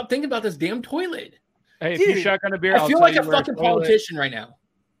can't stop thinking about this damn toilet. Hey, if Dude, you shotgun a beer, I I'll feel tell like you a where fucking it's toilet. politician right now.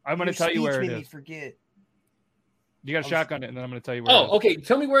 I'm going to tell you Your where speech it made me is. forget. You got to shotgun it, and then I'm going to tell you where it Oh, is. okay.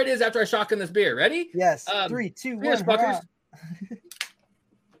 Tell me where it is after I shotgun this beer. Ready? Yes. 3, 2, 1. Here's fuckers.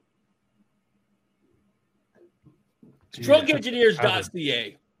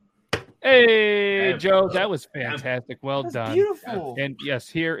 Drunkengineers.ca. Hey, Yeah, Joe, bro. that was fantastic. Well That's done. beautiful. And yes,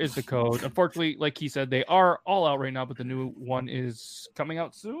 here is the code. Unfortunately, like he said, they are all out right now, but the new one is coming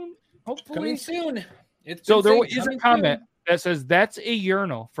out soon. Hopefully. Coming soon. It's So been there saying is a coming comment that says that's a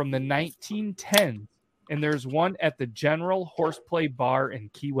urinal from the 1910s, and there's one at the General Horseplay Bar in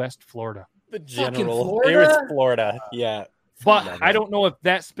Key West, Florida. The Fucking general. Florida? It was Florida. Yeah. But I don't know if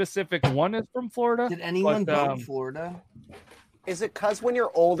that specific one is from Florida. Did anyone but, vote Florida? Is it because when you're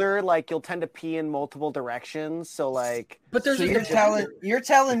older, like you'll tend to pee in multiple directions? So like, But there's So you're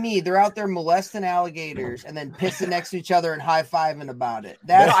telling me they're out there molesting alligators and then pissing next to each other and high fiving about it.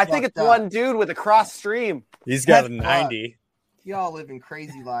 That's I think it's fucked up. one dude with a cross stream. He's got That's a 90. Y'all living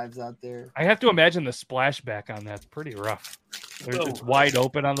crazy lives out there. I have to imagine the splashback on that's pretty rough. It's wide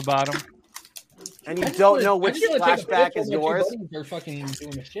open on the bottom. And you don't know which flashback is yours. They're fucking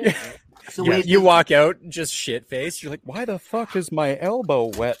doing the shit. So Yeah, wait, you walk out just shit faced. You're like, why the fuck is my elbow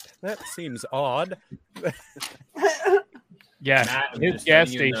wet? That seems odd. Yeah, Matt, I'm his just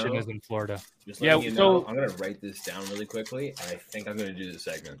gas letting you station know- is in Florida. Just Yeah, letting you know, I'm gonna write this down really quickly, and I think I'm gonna do this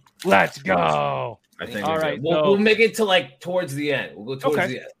segment. Let's go. I think All we're right, good. We'll make it to like towards the end. We'll go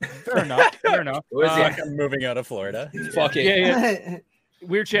towards the end. Fair enough. Fair enough. Towards the Fuck, end. I'm moving out of Florida. Fuck it. Yeah.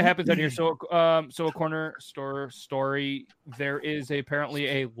 Weird shit happens on here. So a corner store story. There is apparently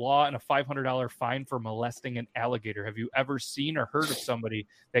a law and a $500 fine for molesting an alligator. Have you ever seen or heard of somebody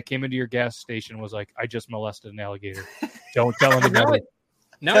that came into your gas station and was like, "I just molested an alligator"? Don't tell anybody.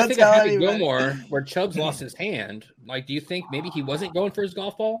 Now I think of Happy Gilmore, where Chubbs lost his hand. Like, do you think maybe he wasn't going for his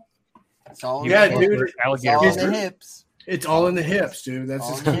golf ball? It's all Yeah, dude. It's all in the hips. It's all in the hips, dude. That's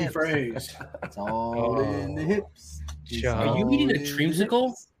his All in the key hips. phrase. It's all in the hips. Are you eating a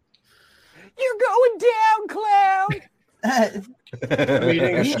dreamsicle? You're going down, clown.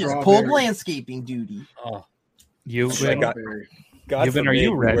 He just pulled landscaping duty. Oh, Ewan, God Ewan, are forbid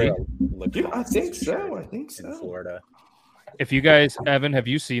you ready? were I think so. I think in so. Florida. If you guys, Evan, have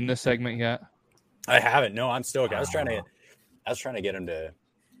you seen this segment yet? I haven't. No, I'm stoked. I was trying to get him to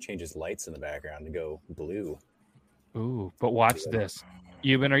change his lights in the background to go blue. Ooh, but watch this.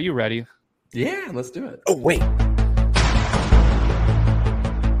 Ewan, are you ready? Yeah, let's do it. Oh wait.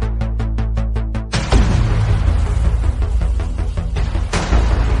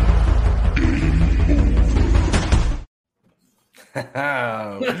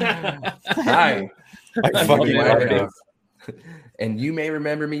 Hi. I fucking love it. And you may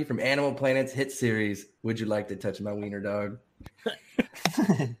remember me from Animal Planet's hit series, Would You Like to Touch My Wiener Dog?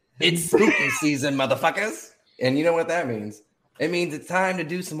 It's spooky season, motherfuckers. And you know what that means? It means it's time to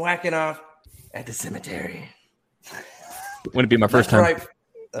do some whacking off at the cemetery. Wouldn't be my first That's time. right.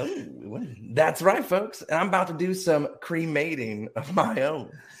 Oh, that's right, folks. And I'm about to do some cremating of my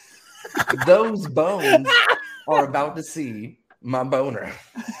own. Those bones are about to see my boner.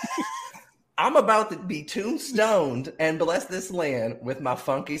 I'm about to be tombstoned and bless this land with my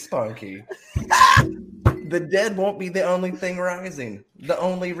funky spunky. The dead won't be the only thing rising. The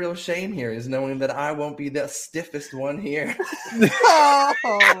only real shame here is knowing that I won't be the stiffest one here. Oh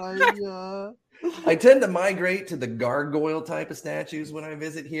my god. I tend to migrate to the gargoyle type of statues when I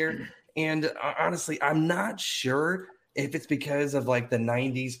visit here. And honestly, I'm not sure if it's because of like the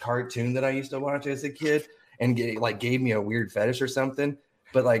 90s cartoon that I used to watch as a kid and gave me a weird fetish or something.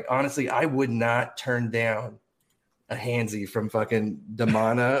 But like, honestly, I would not turn down a handsy from fucking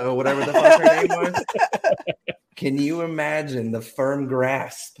Damana or whatever the fuck her name was. Can you imagine the firm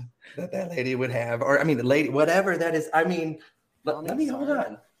grasp that lady would have? Or, I mean, the lady, whatever that is. I mean, let me hold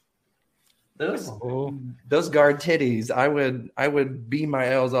on. Those guard titties, I would be my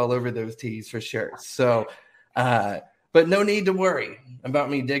L's all over those T's for sure. So, but no need to worry about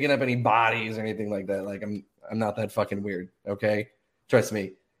me digging up any bodies or anything like that. Like I'm not that fucking weird. Okay, trust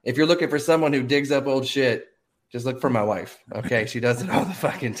me. If you're looking for someone who digs up old shit, just look for my wife. Okay, she does it all the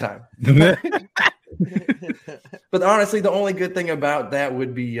fucking time. But honestly, the only good thing about that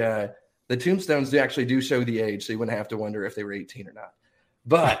would be the tombstones actually do show the age, so you wouldn't have to wonder if they were 18 or not.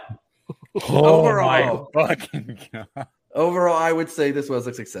 But overall, I would say this was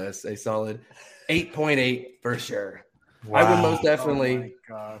a success, a solid 8.8 for sure. Wow. I would most definitely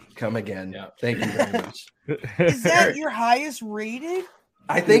come again. Yeah. Thank you very much. Is that your highest rated?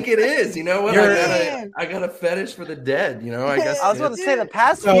 I think it is. You know what? I got a fetish for the dead. You know, I guess. I was about to say the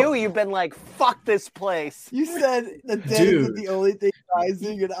past few you've been like, "Fuck this place." You said the dead is the only thing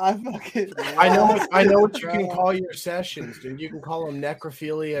rising, and I fucking. I know what you can call your sessions, dude. You can call them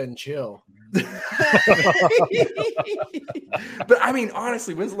necrophilia and chill. But I mean,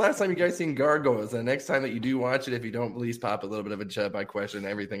 honestly, when's the last time you guys seen Gargoyles? And the next time that you do watch it, if you don't, please pop a little bit of a chub. I question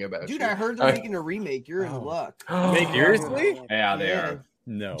everything about you. Dude, I heard they're making a remake. You're in luck. Seriously? Yeah, they are.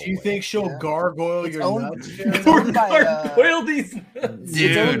 No. Do you think she'll gargoyle your nuts? It's owned by, gargoyle these nuts.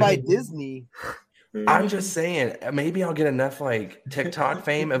 It's owned by Disney. I'm just saying, maybe I'll get enough like TikTok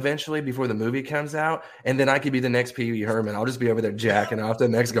fame eventually before the movie comes out, and then I could be the next Pee Wee Herman. I'll just be over there jacking off the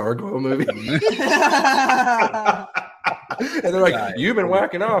next Gargoyle movie. And they're like, "You've been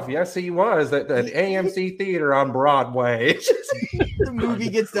whacking off." Yes, he was at the AMC theater on Broadway. The movie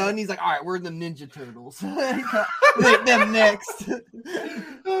gets done. He's like, "All right, we're the Ninja Turtles. Make them next."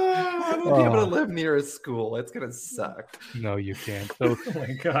 I won't be able to live near a school. It's gonna suck. No, you can't. So, Oh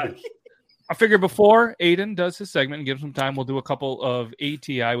my god. I figured before Aiden does his segment and gives some time, we'll do a couple of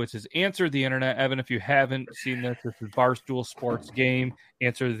ATI, which is Answer the Internet. Evan, if you haven't seen this is Barstool Sports Game.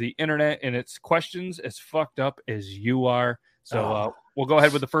 Answer the Internet, and it's questions as fucked up as you are. So we'll go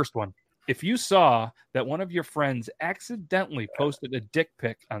ahead with the first one. If you saw that one of your friends accidentally posted a dick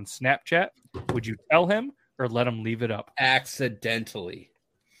pic on Snapchat, would you tell him or let him leave it up? Accidentally.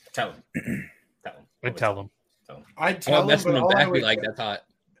 Tell him. Tell him. I'd tell him, messing but him all I back, be would, like, that's hot.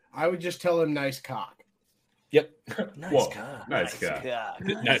 I would just tell him nice cock. Yep. Nice cock. Nice cock.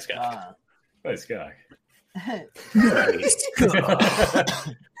 Nice cock. Nice cock.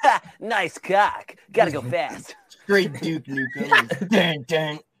 Nice cock. Gotta go fast. Straight Duke Nukem. Dun,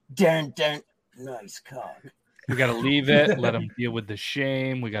 dun, dun, dun. Nice cock. We got to leave it. Let them deal with the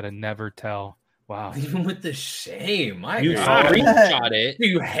shame. We got to never tell. Wow. Even with the shame. My You God. screenshot it. Do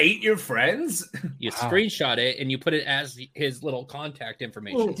you hate your friends? You screenshot it and you put it as his little contact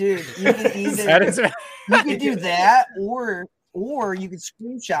information. Dude, you can either you can do that or you could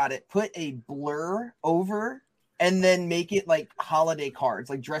screenshot it, put a blur over, and then make it like holiday cards,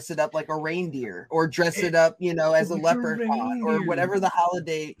 like dress it up like a reindeer or dress it up, as a leprechaun or whatever the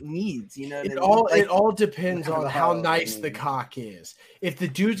holiday needs. It all depends on how nice the cock is. If the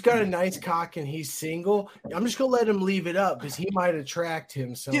dude's got a nice cock and he's single, I'm just gonna let him leave it up because he might attract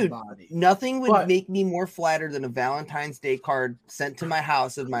him somebody. Dude, nothing would make me more flattered than a Valentine's Day card sent to my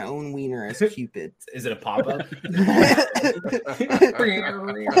house of my own wiener as Cupid. Is it a pop-up?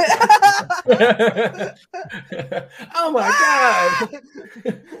 Oh my God.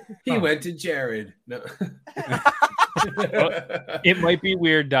 He went to Jared. No. It might be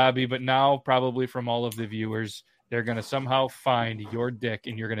weird, Dobby, but now probably from all of the viewers, they're going to somehow find your dick,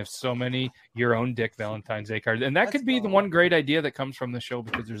 and you're going to have so many your own dick Valentine's Day cards. And that could be the one great idea that comes from the show,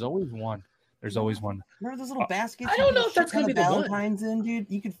 because there's always one. There's always one. Remember those little baskets? I don't know if that's going to be the one. Valentine's in, dude.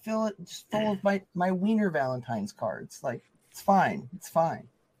 You could fill it just full of my wiener Valentine's cards. Like, it's fine. It's fine.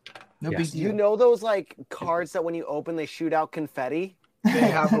 No big deal. You know those like cards that when you open they shoot out confetti? They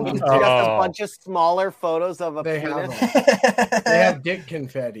have just a bunch of smaller photos of a penis. They have dick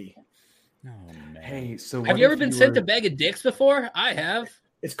confetti. Oh, man. Hey, so have you ever been sent a bag of dicks before? I have.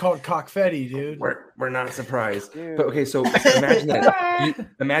 It's called cockfetti, dude. We're not surprised. But okay, so imagine that.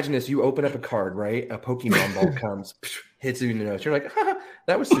 Imagine this. You open up a card, right? A Pokemon ball comes, hits you in the nose. You're like,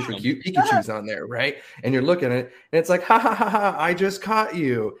 that was super cute. Pikachu's on there, right? And you're looking at it, and it's like, I just caught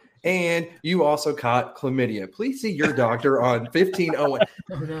you. And you also caught chlamydia. Please see your doctor on 1501.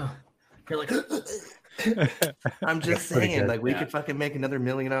 Oh, no. You're like, I'm just saying, like, we could fucking make another $1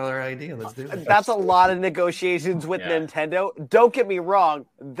 million idea. Let's do it. That's a lot of negotiations with Nintendo. Don't get me wrong.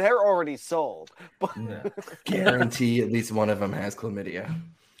 They're already sold. Guarantee at least one of them has chlamydia.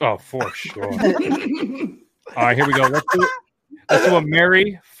 Oh, for sure. All right, here we go. Let's do a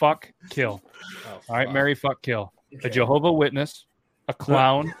marry, fuck, kill. All right, marry, fuck, kill. A Jehovah's Witness, a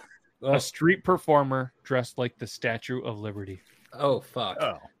clown, a street performer dressed like the Statue of Liberty. Oh, fuck.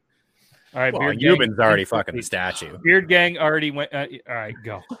 Oh. All right, well, Euban's already fucking the statue. Beard Gang already went. All right,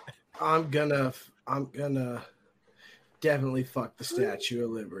 go. I'm gonna definitely fuck the Statue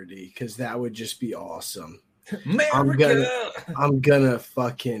of Liberty because that would just be awesome. I'm gonna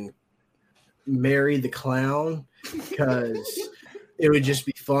fucking marry the clown because it would just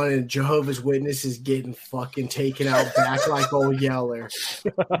be fun. And Jehovah's Witness is getting fucking taken out back like old Yeller.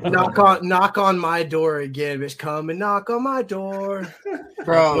 knock on my door again, bitch. Come and knock on my door.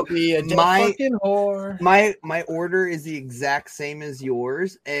 Bro, be a fucking whore. My order is the exact same as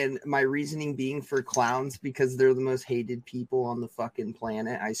yours, and my reasoning being for clowns because they're the most hated people on the fucking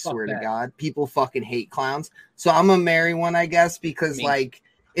planet. I swear to God, people fucking hate clowns. So I'm gonna marry one, I guess, because like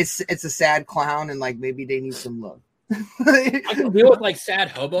it's a sad clown and like maybe they need some love. I can deal with like sad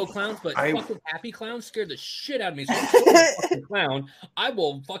hobo clowns, but fucking happy clowns scare the shit out of me. So I'm a fucking clown. I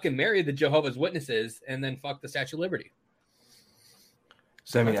will fucking marry the Jehovah's Witnesses and then fuck the Statue of Liberty.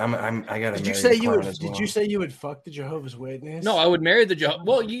 So I mean, I gotta. Did you say you would? Did you say you would fuck the Jehovah's Witness? No, I would marry the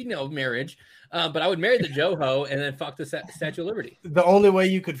Well, marriage, but I would marry the Joho and then fuck the Statue of Liberty. The only way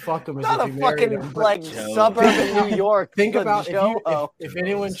you could fuck them is not if a you married fucking them. like suburb in New York. Think about if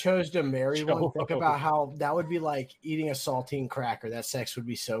anyone chose to marry one. Think about how that would be like eating a saltine cracker. That sex would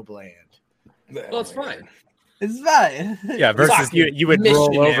be so bland. Well, it's fine. It's fine. Yeah, versus you would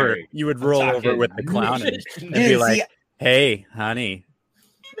roll over. You would roll over with the clown and be like, "Hey, honey."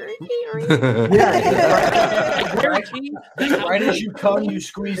 Right as you come, you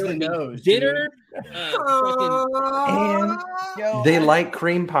squeeze the nose. Dinner, and they like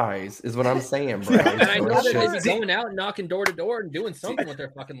cream pies, is what I'm saying, bro. And I know that they'd be going out and knocking door to door and doing something with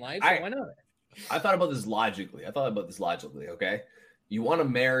their fucking life. So why not? I thought about this logically. Okay, you want to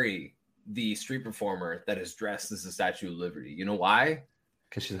marry the street performer that is dressed as the Statue of Liberty. You know why?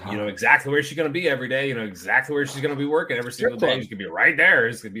 Because she's hot. You know exactly where she's going to be every day. You know exactly where she's going to be working every single day. She's going to be right there.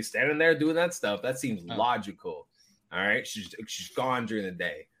 She's going to be standing there doing that stuff. That seems logical. All right. She's gone during the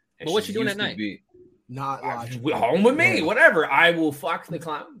day. And but what's she doing at night? Not logical. Home with me. Whatever. I will fuck the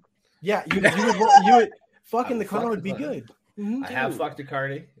clown. Yeah. You would fucking the clown would be good. I have fucked a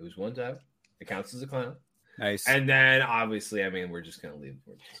carny. It was one time. It counts as a clown. Nice. And then obviously, I mean, we're just gonna leave.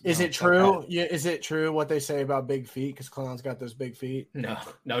 Is it true? Yeah, is it true what they say about big feet? Because clowns got those big feet.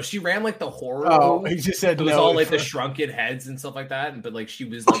 No, she ran like the horror. Oh, move. he just said it was no. all like the shrunken heads and stuff like that. But like she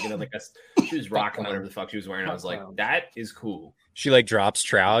was like, she was rocking whatever the fuck she was wearing. I was like, that is cool. She like drops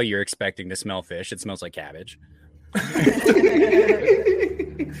trowel. You're expecting to smell fish. It smells like cabbage.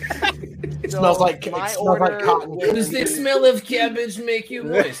 It smells like cotton. Does the smell of cabbage make you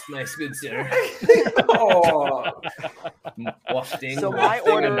moist, my good sir? Wafting. So my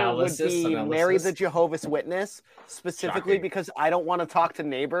order would be marry the Jehovah's Witness, specifically because I don't want to talk to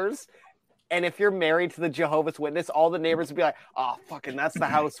neighbors. And if you're married to the Jehovah's Witness, all the neighbors would be like, "Oh, fucking, that's the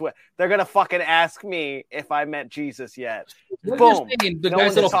house." They're gonna fucking ask me if I met Jesus yet. What Boom. you're saying, the No guys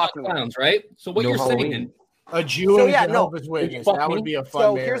one's little talking clowns, right? So what No you're Halloween. saying, A Jew and a Jehovah's Witness. That would be a fun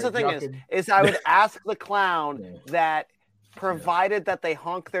So marriage. here's the thing: is I would ask the clown that, provided that they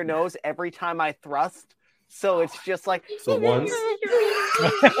honk their nose every time I thrust. So it's just like So once.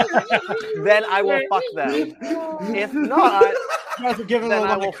 then I will fuck them. If not, give then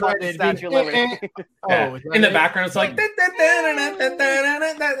I will fuck the Statue of Liberty. Yeah. In the background, it's like.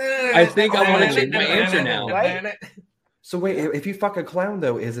 I think I want to change my answer now. Right? So wait, if you fuck a clown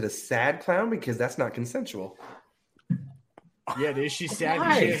though, is it a sad clown? Because that's not consensual. Yeah, dude, she's sad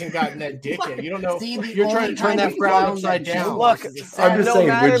because she Why? hasn't gotten that dick yet. You don't know. See, the You're trying only to turn kind that of frown clown upside that down. Look, I'm just no saying,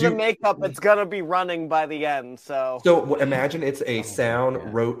 matter would the you- makeup, it's gonna be running by the end. So Imagine it's a it's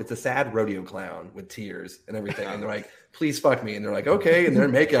a sad rodeo clown with tears and everything, and they're like, "Please fuck me," and they're like, "Okay," and they're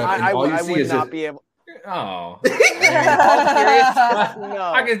in makeup, and all you I see would is not just, be able. Oh. All serious,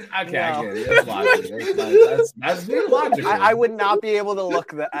 no. I get it. That's logical. That's logical. I would not be able to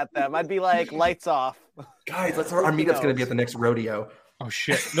look at them. I'd be like, lights off. guys, our meetup's gonna be at the next rodeo. Oh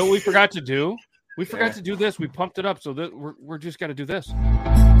shit! No, we forgot to do. We forgot to do this. We pumped it up, so that we're just got to do this.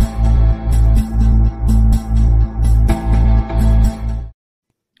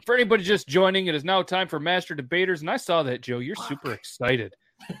 For anybody just joining, it is now time for Master Debaters, and I saw that, Joe. You're super excited.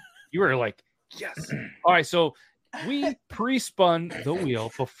 You were like, yes. All right, so we pre-spun the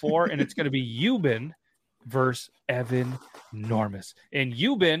wheel before, and it's going to be Euban versus Evan Normus. And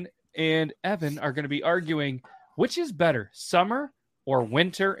Euban and Evan are going to be arguing which is better, summer or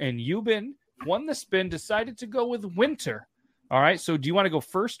winter. And Euban won the spin, decided to go with winter. All right, so do you want to go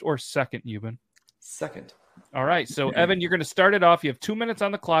first or second, Euban? Second. All right, so Evan, you're going to start it off. You have 2 minutes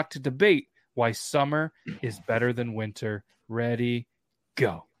on the clock to debate why summer is better than winter. Ready,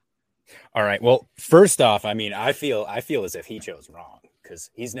 go. All right. Well, first off, I mean, I feel as if he chose wrong because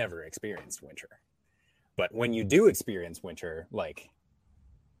he's never experienced winter. But when you do experience winter, like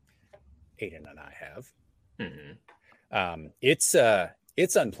Aiden and I have,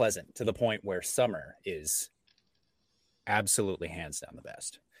 it's unpleasant to the point where summer is absolutely hands down the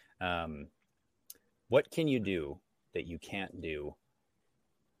best. What can you do that you can't do?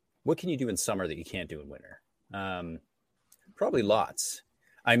 What can you do in summer that you can't do in winter? Probably lots.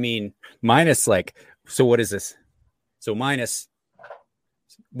 I mean, minus like, so what is this? So minus,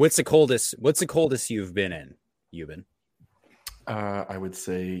 what's the coldest you've been in, Euban? I would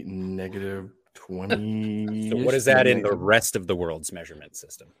say negative 20. So what is that in the rest of the world's measurement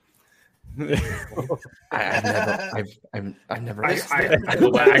system? I've never. I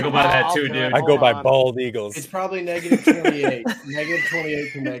go by that too, dude. I go by bald eagles. It's probably negative 28. Negative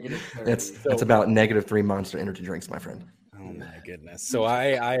 28 to negative 30. That's about -3 Monster energy drinks, my friend. Oh my goodness. So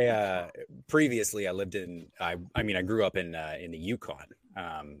I previously I lived in I grew up in the Yukon,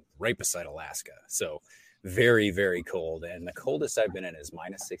 right beside Alaska. So very, very cold. And the coldest I've been in is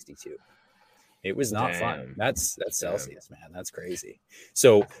 -62. It was not fun. That's Celsius, man. That's crazy.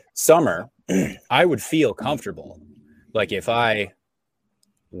 So summer, I would feel comfortable. Like if I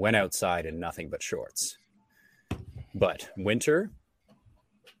went outside in nothing but shorts. But winter,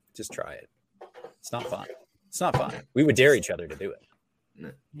 just try it. It's not fun. It's not fun. We would dare each other to do it.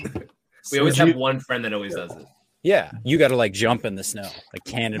 We always have one friend that always does it. Yeah, you got to like jump in the snow, like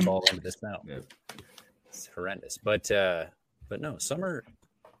cannonball into the snow. Yeah. It's horrendous, but no, summer's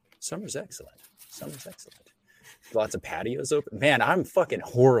excellent. Summer's excellent. Lots of patios open. Man, I'm fucking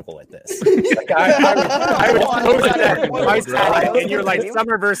horrible at this. Like I would pose that, and you're like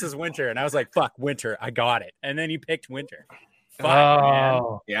summer versus winter, and I was like, fuck winter, I got it. And then you picked winter. Fuck,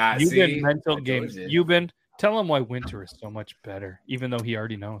 man. Yeah, you've been mental games. You've been. Tell him why winter is so much better, even though he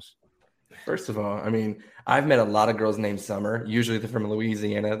already knows. First of all, I mean, I've met a lot of girls named Summer. Usually they're from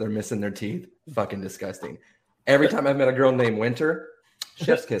Louisiana. They're missing their teeth. Fucking disgusting. Every time I've met a girl named Winter,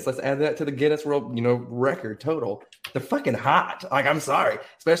 chef's kiss. Let's add that to the Guinness World, record total. They're fucking hot. Like, I'm sorry.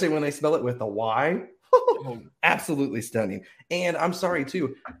 Especially when they spell it with a Y. Absolutely stunning. And I'm sorry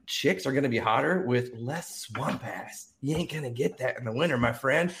too, chicks are going to be hotter with less swamp ass. You ain't going to get that in the winter, my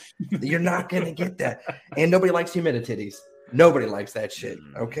friend. You're not going to get that. And nobody likes humidititties. Nobody likes that shit.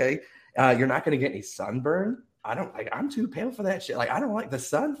 Okay. You're not going to get any sunburn. I'm too pale for that shit. Like, I don't like the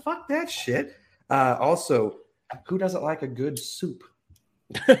sun. Fuck that shit. Also, who doesn't like a good soup?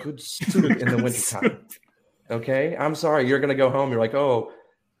 Good soup in the wintertime. Okay. I'm sorry. You're going to go home. You're like, oh,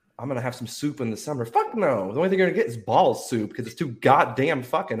 I'm going to have some soup in the summer. Fuck no. The only thing you're going to get is ball soup because it's too goddamn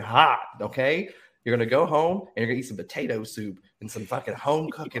fucking hot. Okay. You're going to go home and you're going to eat some potato soup and some fucking home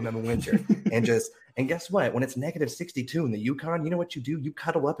cooking in the winter. And guess what? When it's negative 62 in the Yukon, you know what you do? You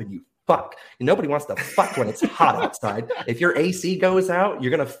cuddle up and you fuck. And nobody wants to fuck when it's hot outside. If your AC goes out,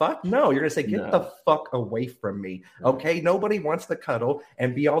 you're going to fuck? No, you're going to say, get the fuck away from me. Okay. Nobody wants to cuddle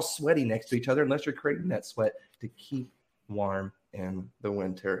and be all sweaty next to each other unless you're creating that sweat to keep warm in the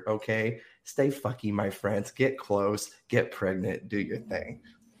winter. Okay. Stay fucky, my friends. Get close, get pregnant, do your thing.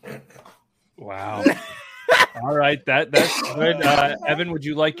 Wow. All right, that's good. Evan, would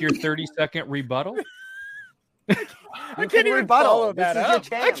you like your 30-second rebuttal? I can't even follow that up.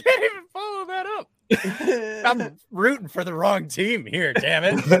 I can't even follow that up. I'm rooting for the wrong team here, damn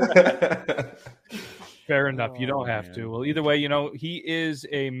it. Fair enough. You don't have to. Well, either way, he is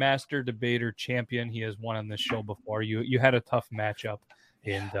a master debater champion. He has won on this show before. You had a tough matchup,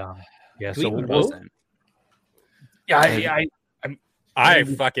 and I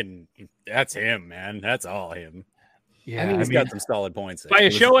fucking that's him, man. That's all him. Yeah, I mean, he's got some solid points. By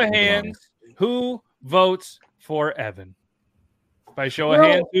a show of hands, who votes for Evan? By show of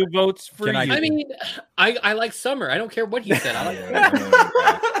hands, who votes for you? I mean, I like Summer. I don't care what he said. I like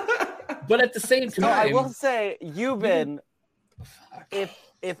but at the same time, I will say, Eubin, if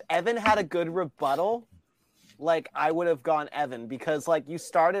Evan had a good rebuttal, like, I would have gone Evan, because like you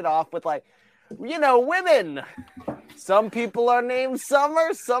started off with like, women. Some people are named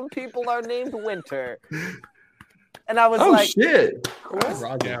Summer, some people are named Winter. And I was like, shit. Cool.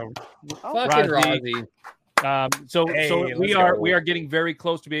 Fucking Rozzy. So we are getting very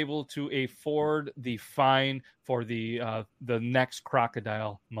close to be able to afford the fine for the next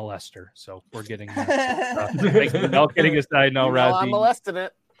crocodile molester. So we're getting no kidding aside, no, Rozzy. I'm molesting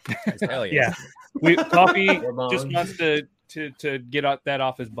it. Hell yeah. Coffee just wants to get that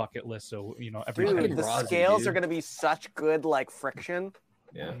off his bucket list. So everything. Dude, the scales are going to be such good like friction.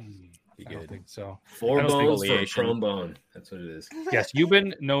 Yeah. I don't think so. 4 bones for a chrome bone. That's what it is. Yes,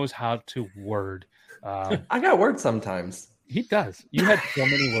 Eubin knows how to word. I got words sometimes. He does. You had so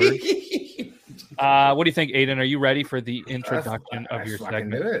many words. What do you think, Aiden? Are you ready for the introduction of your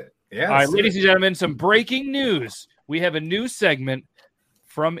segment? Yeah. All right, ladies and gentlemen, some breaking news. We have a new segment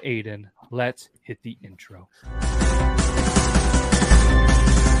from Aiden. Let's hit the intro.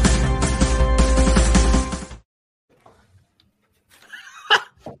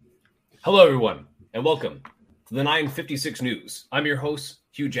 Hello, everyone, and welcome to the 956 News. I'm your host,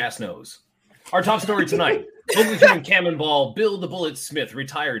 Hugh Jassnose. Our top story tonight, Oakland Cannonball Bill the Bullet Smith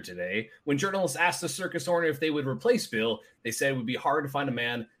retired today. When journalists asked the circus owner if they would replace Bill, they said it would be hard to find a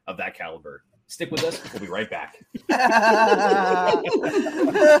man of that caliber. Stick with us. We'll be right back. That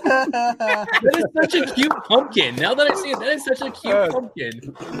is such a cute pumpkin. Now that I see it, that is such a cute pumpkin.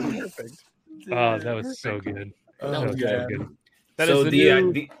 Perfect. Oh, that was so good. That was good. So good. That So is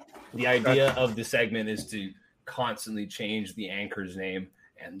the idea of the segment is to constantly change the anchor's name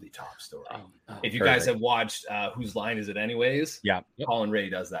and the top story. If you guys have watched Whose Line Is It Anyways? Yeah. Colin Ray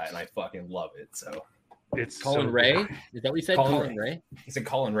does that, and I fucking love it. So it's Colin Ray? Is that what you said? Colin Ray? Is it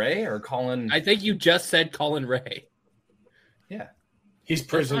Colin Ray or Colin? I think you just said Colin Ray. Yeah. He's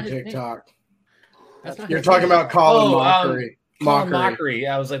prison TikTok. That's not You're his talking name. about Colin Mockery. Colin Mockery.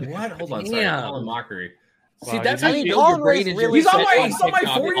 Yeah, I was like, what? Hold on. Sorry. Damn. Colin Mockery. See, that's how you know Colin your brain Ray's is really He's on my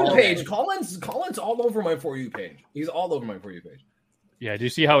TikTok For You all page. day. Colin's all over my For You page. He's all over my For You page. Yeah, do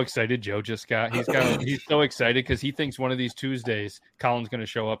you see how excited Joe just got? He's so excited because he thinks one of these Tuesdays Colin's going to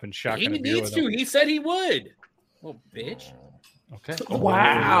show up and shotgun He a beer needs with to. him. He said he would. Oh, bitch. Okay.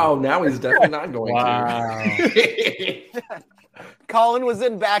 Wow. Now he's definitely not going to. Colin was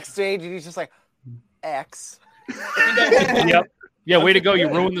in backstage and he's just like, X. Yep. Yeah, way to go. You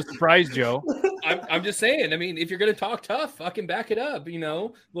ruined the surprise, Joe. I'm just saying. I mean, if you're going to talk tough, fucking back it up.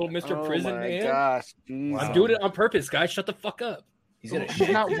 Little Mr. Prison Man. Gosh, geez. I'm doing it on purpose, guys. Shut the fuck up. He's gonna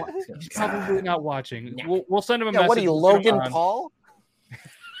He's probably not watching. We'll send him a Yeah, message. what are you, Logan Paul?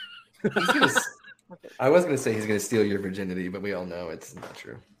 I was going to say he's going to steal your virginity, but we all know it's not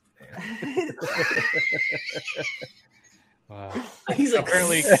true. Wow. He's like,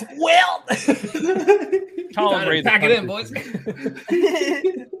 Apparently, well, Colin Ray, pack it in, boys.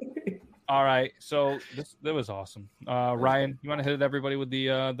 All right, so that was awesome. Ryan, you want to hit everybody with the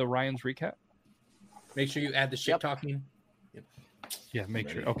Ryan's recap? Make sure you add the shit talking. Yeah, make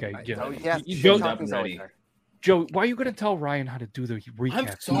sure. Okay, yeah. Oh, yes, Joe, talking's always there. Joe, why are you going to tell Ryan how to do the recap? I'm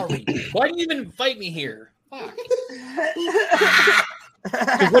sorry. Why didn't you even invite me here? Fuck.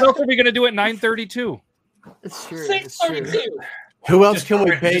 What else are we going to do at 9:32? It's true. 6:32. Who else Just can we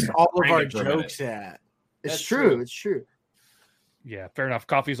just base all of bring our it for a minute. jokes at? It's That's true. true. It's true. Yeah, fair enough.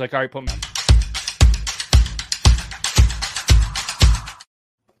 Coffee's like, all right, put me on.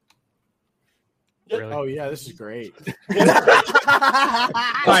 Really? Oh yeah, this is great.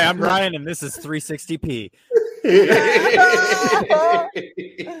 Hi, I'm Ryan, and this is 360p.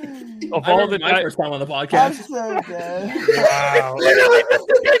 Of I all remember the my ti- first time on the I'm podcast. so dead. Wow.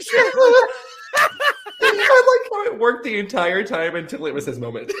 I like how it worked the entire time until it was his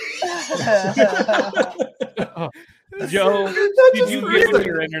moment. Joe, did you get with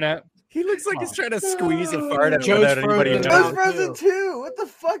your internet? He looks like he's trying to squeeze a fart out Joe's without anybody frozen. knowing. Joe's frozen too. What the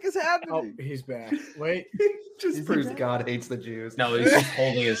fuck is Oh, happening? he's back. Wait. Just proves God hates the Jews. No, he's just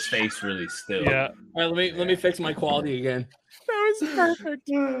holding his face really still. Yeah. All right, let me fix my quality again. That was perfect.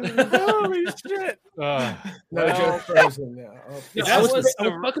 Holy shit. No, Well, Joe's frozen now. Oh, It's I just was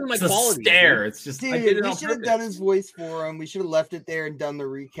the- fucking with my It's a quality. stare. It's just I did Dude, it we on should have purpose. done his voice for him. We should have left it there and done the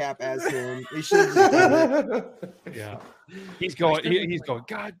recap as him. We should have just done it. Yeah. He's going, he's going,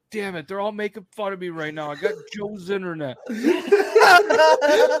 God damn it. They're all making fun of me right now. I got Joe's internet.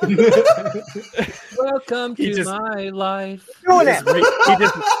 Welcome He to just- my life. Doing He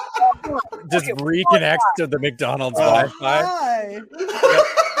just reconnects to the McDonald's Wi-Fi. Hi.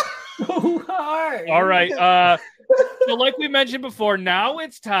 Oh, hi. All right. So like we mentioned before, now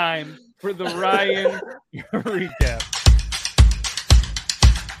it's time for the Ryan recap.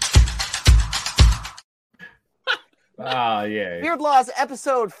 Ah, yeah. Beard Laws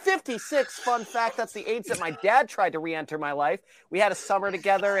episode 56. Fun fact, that's the age that my dad tried to re-enter my life. We had a summer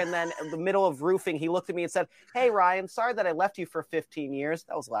together, and then in the middle of roofing, he looked at me and said, "Hey, Ryan, sorry that I left you for 15 years.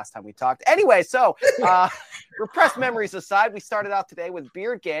 That was the last time we talked. Anyway, so repressed memories aside, we started out today with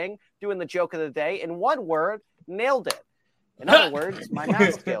Beard Gang doing the joke of the day. In one word, nailed it. In other words, my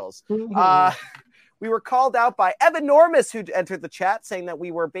math skills. We were called out by Evan Normus, who entered the chat, saying that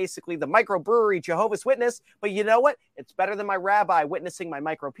we were basically the microbrewery Jehovah's Witness. But you know what? It's better than my rabbi witnessing my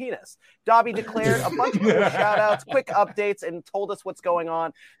micro penis. Dobby declared a bunch of cool shout outs, quick updates, and told us what's going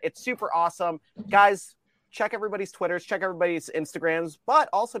on. It's super awesome. Guys, check everybody's Twitters, check everybody's Instagrams. But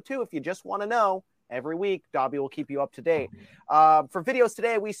also, too, if you just want to know, every week, Dobby will keep you up to date. For videos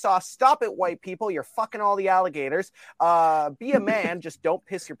today, we saw Stop It, White People. You're fucking all the alligators. Be a man. Just don't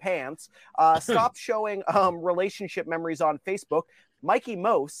piss your pants. Stop showing relationship memories on Facebook. Mikey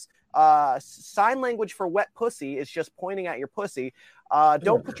Mose. Sign language for wet pussy is just pointing at your pussy.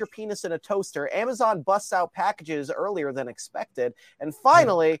 Don't put your penis in a toaster. Amazon busts out packages earlier than expected. And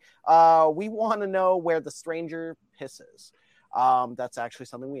finally, we want to know where the stranger pisses. That's actually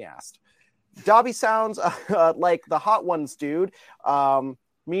something we asked. Dobby sounds like the hot ones, dude.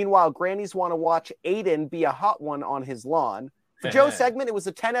 Meanwhile, grannies want to watch Aiden be a hot one on his lawn. For Joe's segment, it was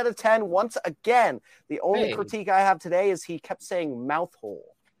a 10 out of 10 once again. The only critique I have today is he kept saying mouth hole.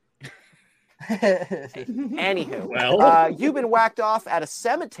 Anywho, you've been whacked off at a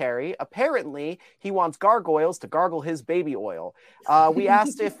cemetery. Apparently, he wants gargoyles to gargle his baby oil. We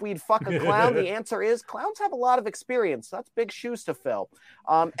asked if we'd fuck a clown. The answer is clowns have a lot of experience. That's big shoes to fill.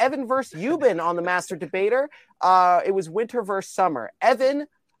 Evan versus Euban on the Master Debater. It was winter versus summer. Evan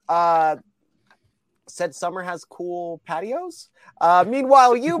said summer has cool patios.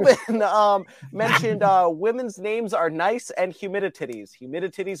 Meanwhile, Euban mentioned women's names are nice and Humidititties.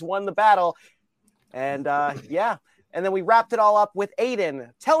 Humidititties won the battle. And yeah. And then we wrapped it all up with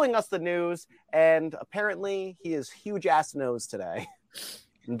Aiden telling us the news. And apparently he is huge ass nose today.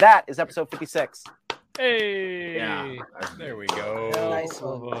 And that is episode 56. Hey, Yeah, there we go. Nice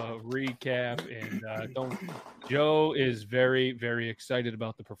Recap, and Joe is very, very excited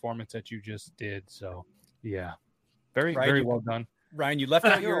about the performance that you just did. So, yeah, very, Ryan, very you- well done. Ryan, you left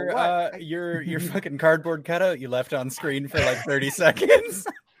out Yo, your fucking cardboard cutout. You left on screen for like 30 seconds.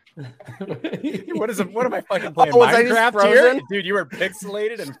 What am I fucking playing? Oh, was I just Minecraft here? frozen? Dude, you were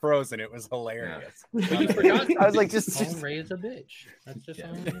pixelated and frozen. It was hilarious. But you forgot. I was like, just- Home Ray is a bitch. That's just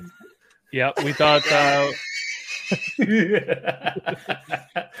all. Yeah, we thought.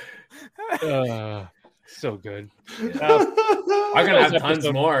 So good. I'm gonna have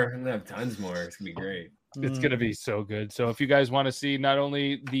tons more. I'm gonna have tons more. It's gonna be great. It's going to be so good. So if you guys want to see not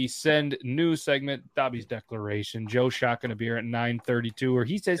only the Send News segment, Dobby's Declaration, Joe Shotgun a beer at 9:32, where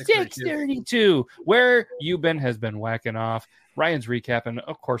he says 6:32, where Euban has been whacking off. Ryan's recapping.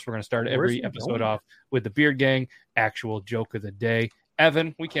 Of course, we're going to start every episode off with the Beard Gang actual joke of the day.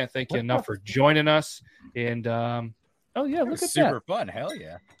 Evan, we can't thank you enough for joining us. And oh yeah, look at super that. fun. Hell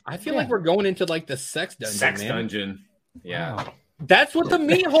yeah. I feel like we're going into like the sex dungeon. Sex man. dungeon. Yeah. Wow. That's what the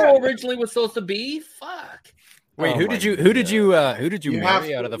meat hole originally was supposed to be. Fuck. Wait, Oh who my did you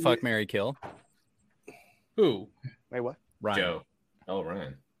marry out of the fuck, marry, kill? Who? Wait, what? Ryan. Joe. Oh,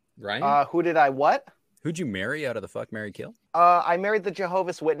 Ryan. Ryan? Who did I what? Who'd you marry out of the fuck, marry, kill? I married the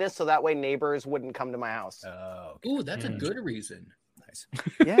Jehovah's Witness so that way neighbors wouldn't come to my house. Oh, Ooh, that's a good reason. nice.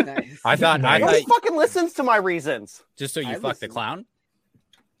 Yeah. I thought Nobody fucking listens to my reasons. just so you fuck the clown.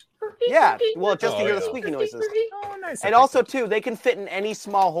 Yeah, well, just to hear the yeah. squeaky noises. Oh, nice. And also, too, they can fit in any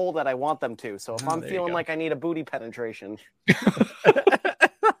small hole that I want them to. So if I'm there you feeling go. like I need a booty penetration,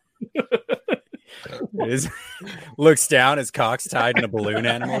 looks down, his cock's tied in a balloon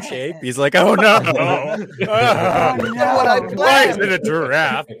animal shape. He's like, "Oh no! Why is it a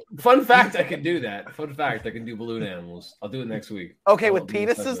giraffe?" Fun fact: I can do that. Fun fact: I can do balloon animals. I'll do it next week. okay, I'll with do it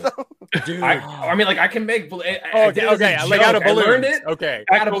penises though. Dude. I mean, like I can make. Okay, like out of I learned balloons. it. Okay,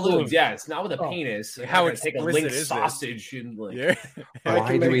 Out of balloons, yes. Not with a penis. Like, How I'm gonna take a explicit link is this? sausage and like. yeah.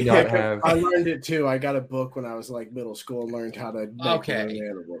 Why do we not have I learned it too. I got a book when I was like middle school and learned how to make Okay. my own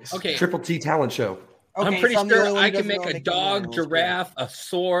animals. Okay. Triple T talent show? I'm pretty so I'm the sure only one I who can doesn't know make how a to make dog, animals. giraffe, a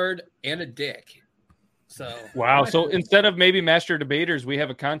sword, and a dick. So Wow. So instead of maybe master debaters, we have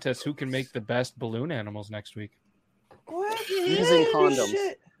a contest who can make the best balloon animals next week. Using condoms.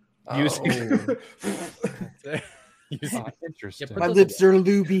 Using Using- interesting. My lips are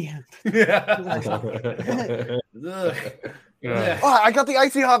lubey. Yeah. Oh, I got the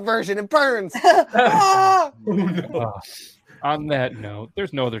icy hot version. It burns. On that note,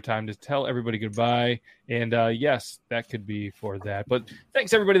 there's no other time to tell everybody goodbye. And yes, that could be for that. But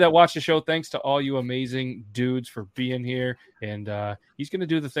thanks everybody that watched the show. Thanks to all you amazing dudes for being here. And he's going to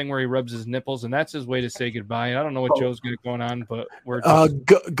do the thing where he rubs his nipples, and that's his way to say goodbye. I don't know what Joe's got going on, but we're just...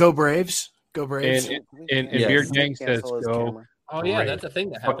 Go Braves. Go Braves. And Yes. Beard Gang says Cancel his go. camera. oh yeah, Great. that's a thing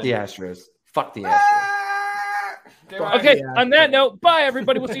that Fuck happened. the Astros. Fuck the Astros. Okay, on that note, bye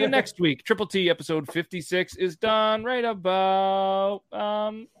everybody. We'll see you next week. Triple T episode 56 is done right about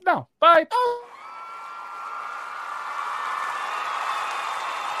now. Bye.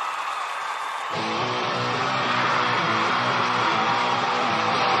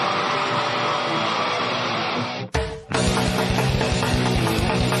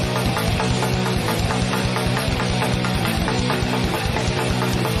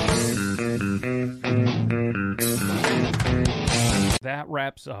 That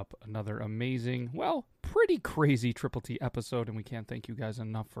wraps up another amazing, well, pretty crazy Triple T episode, and we can't thank you guys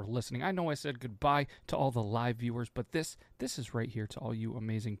enough for listening. I know I said goodbye to all the live viewers, but this is right here to all you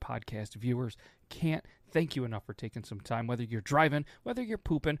amazing podcast viewers. Can't thank you enough for taking some time, whether you're driving, whether you're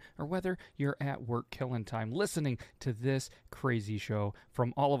pooping, or whether you're at work killing time, listening to this crazy show.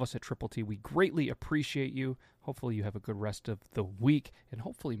 From all of us at Triple T, we greatly appreciate you. Hopefully you have a good rest of the week, and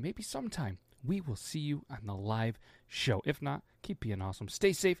hopefully maybe sometime we will see you on the live show. If not, keep being awesome.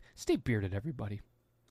 Stay safe. Stay bearded, everybody.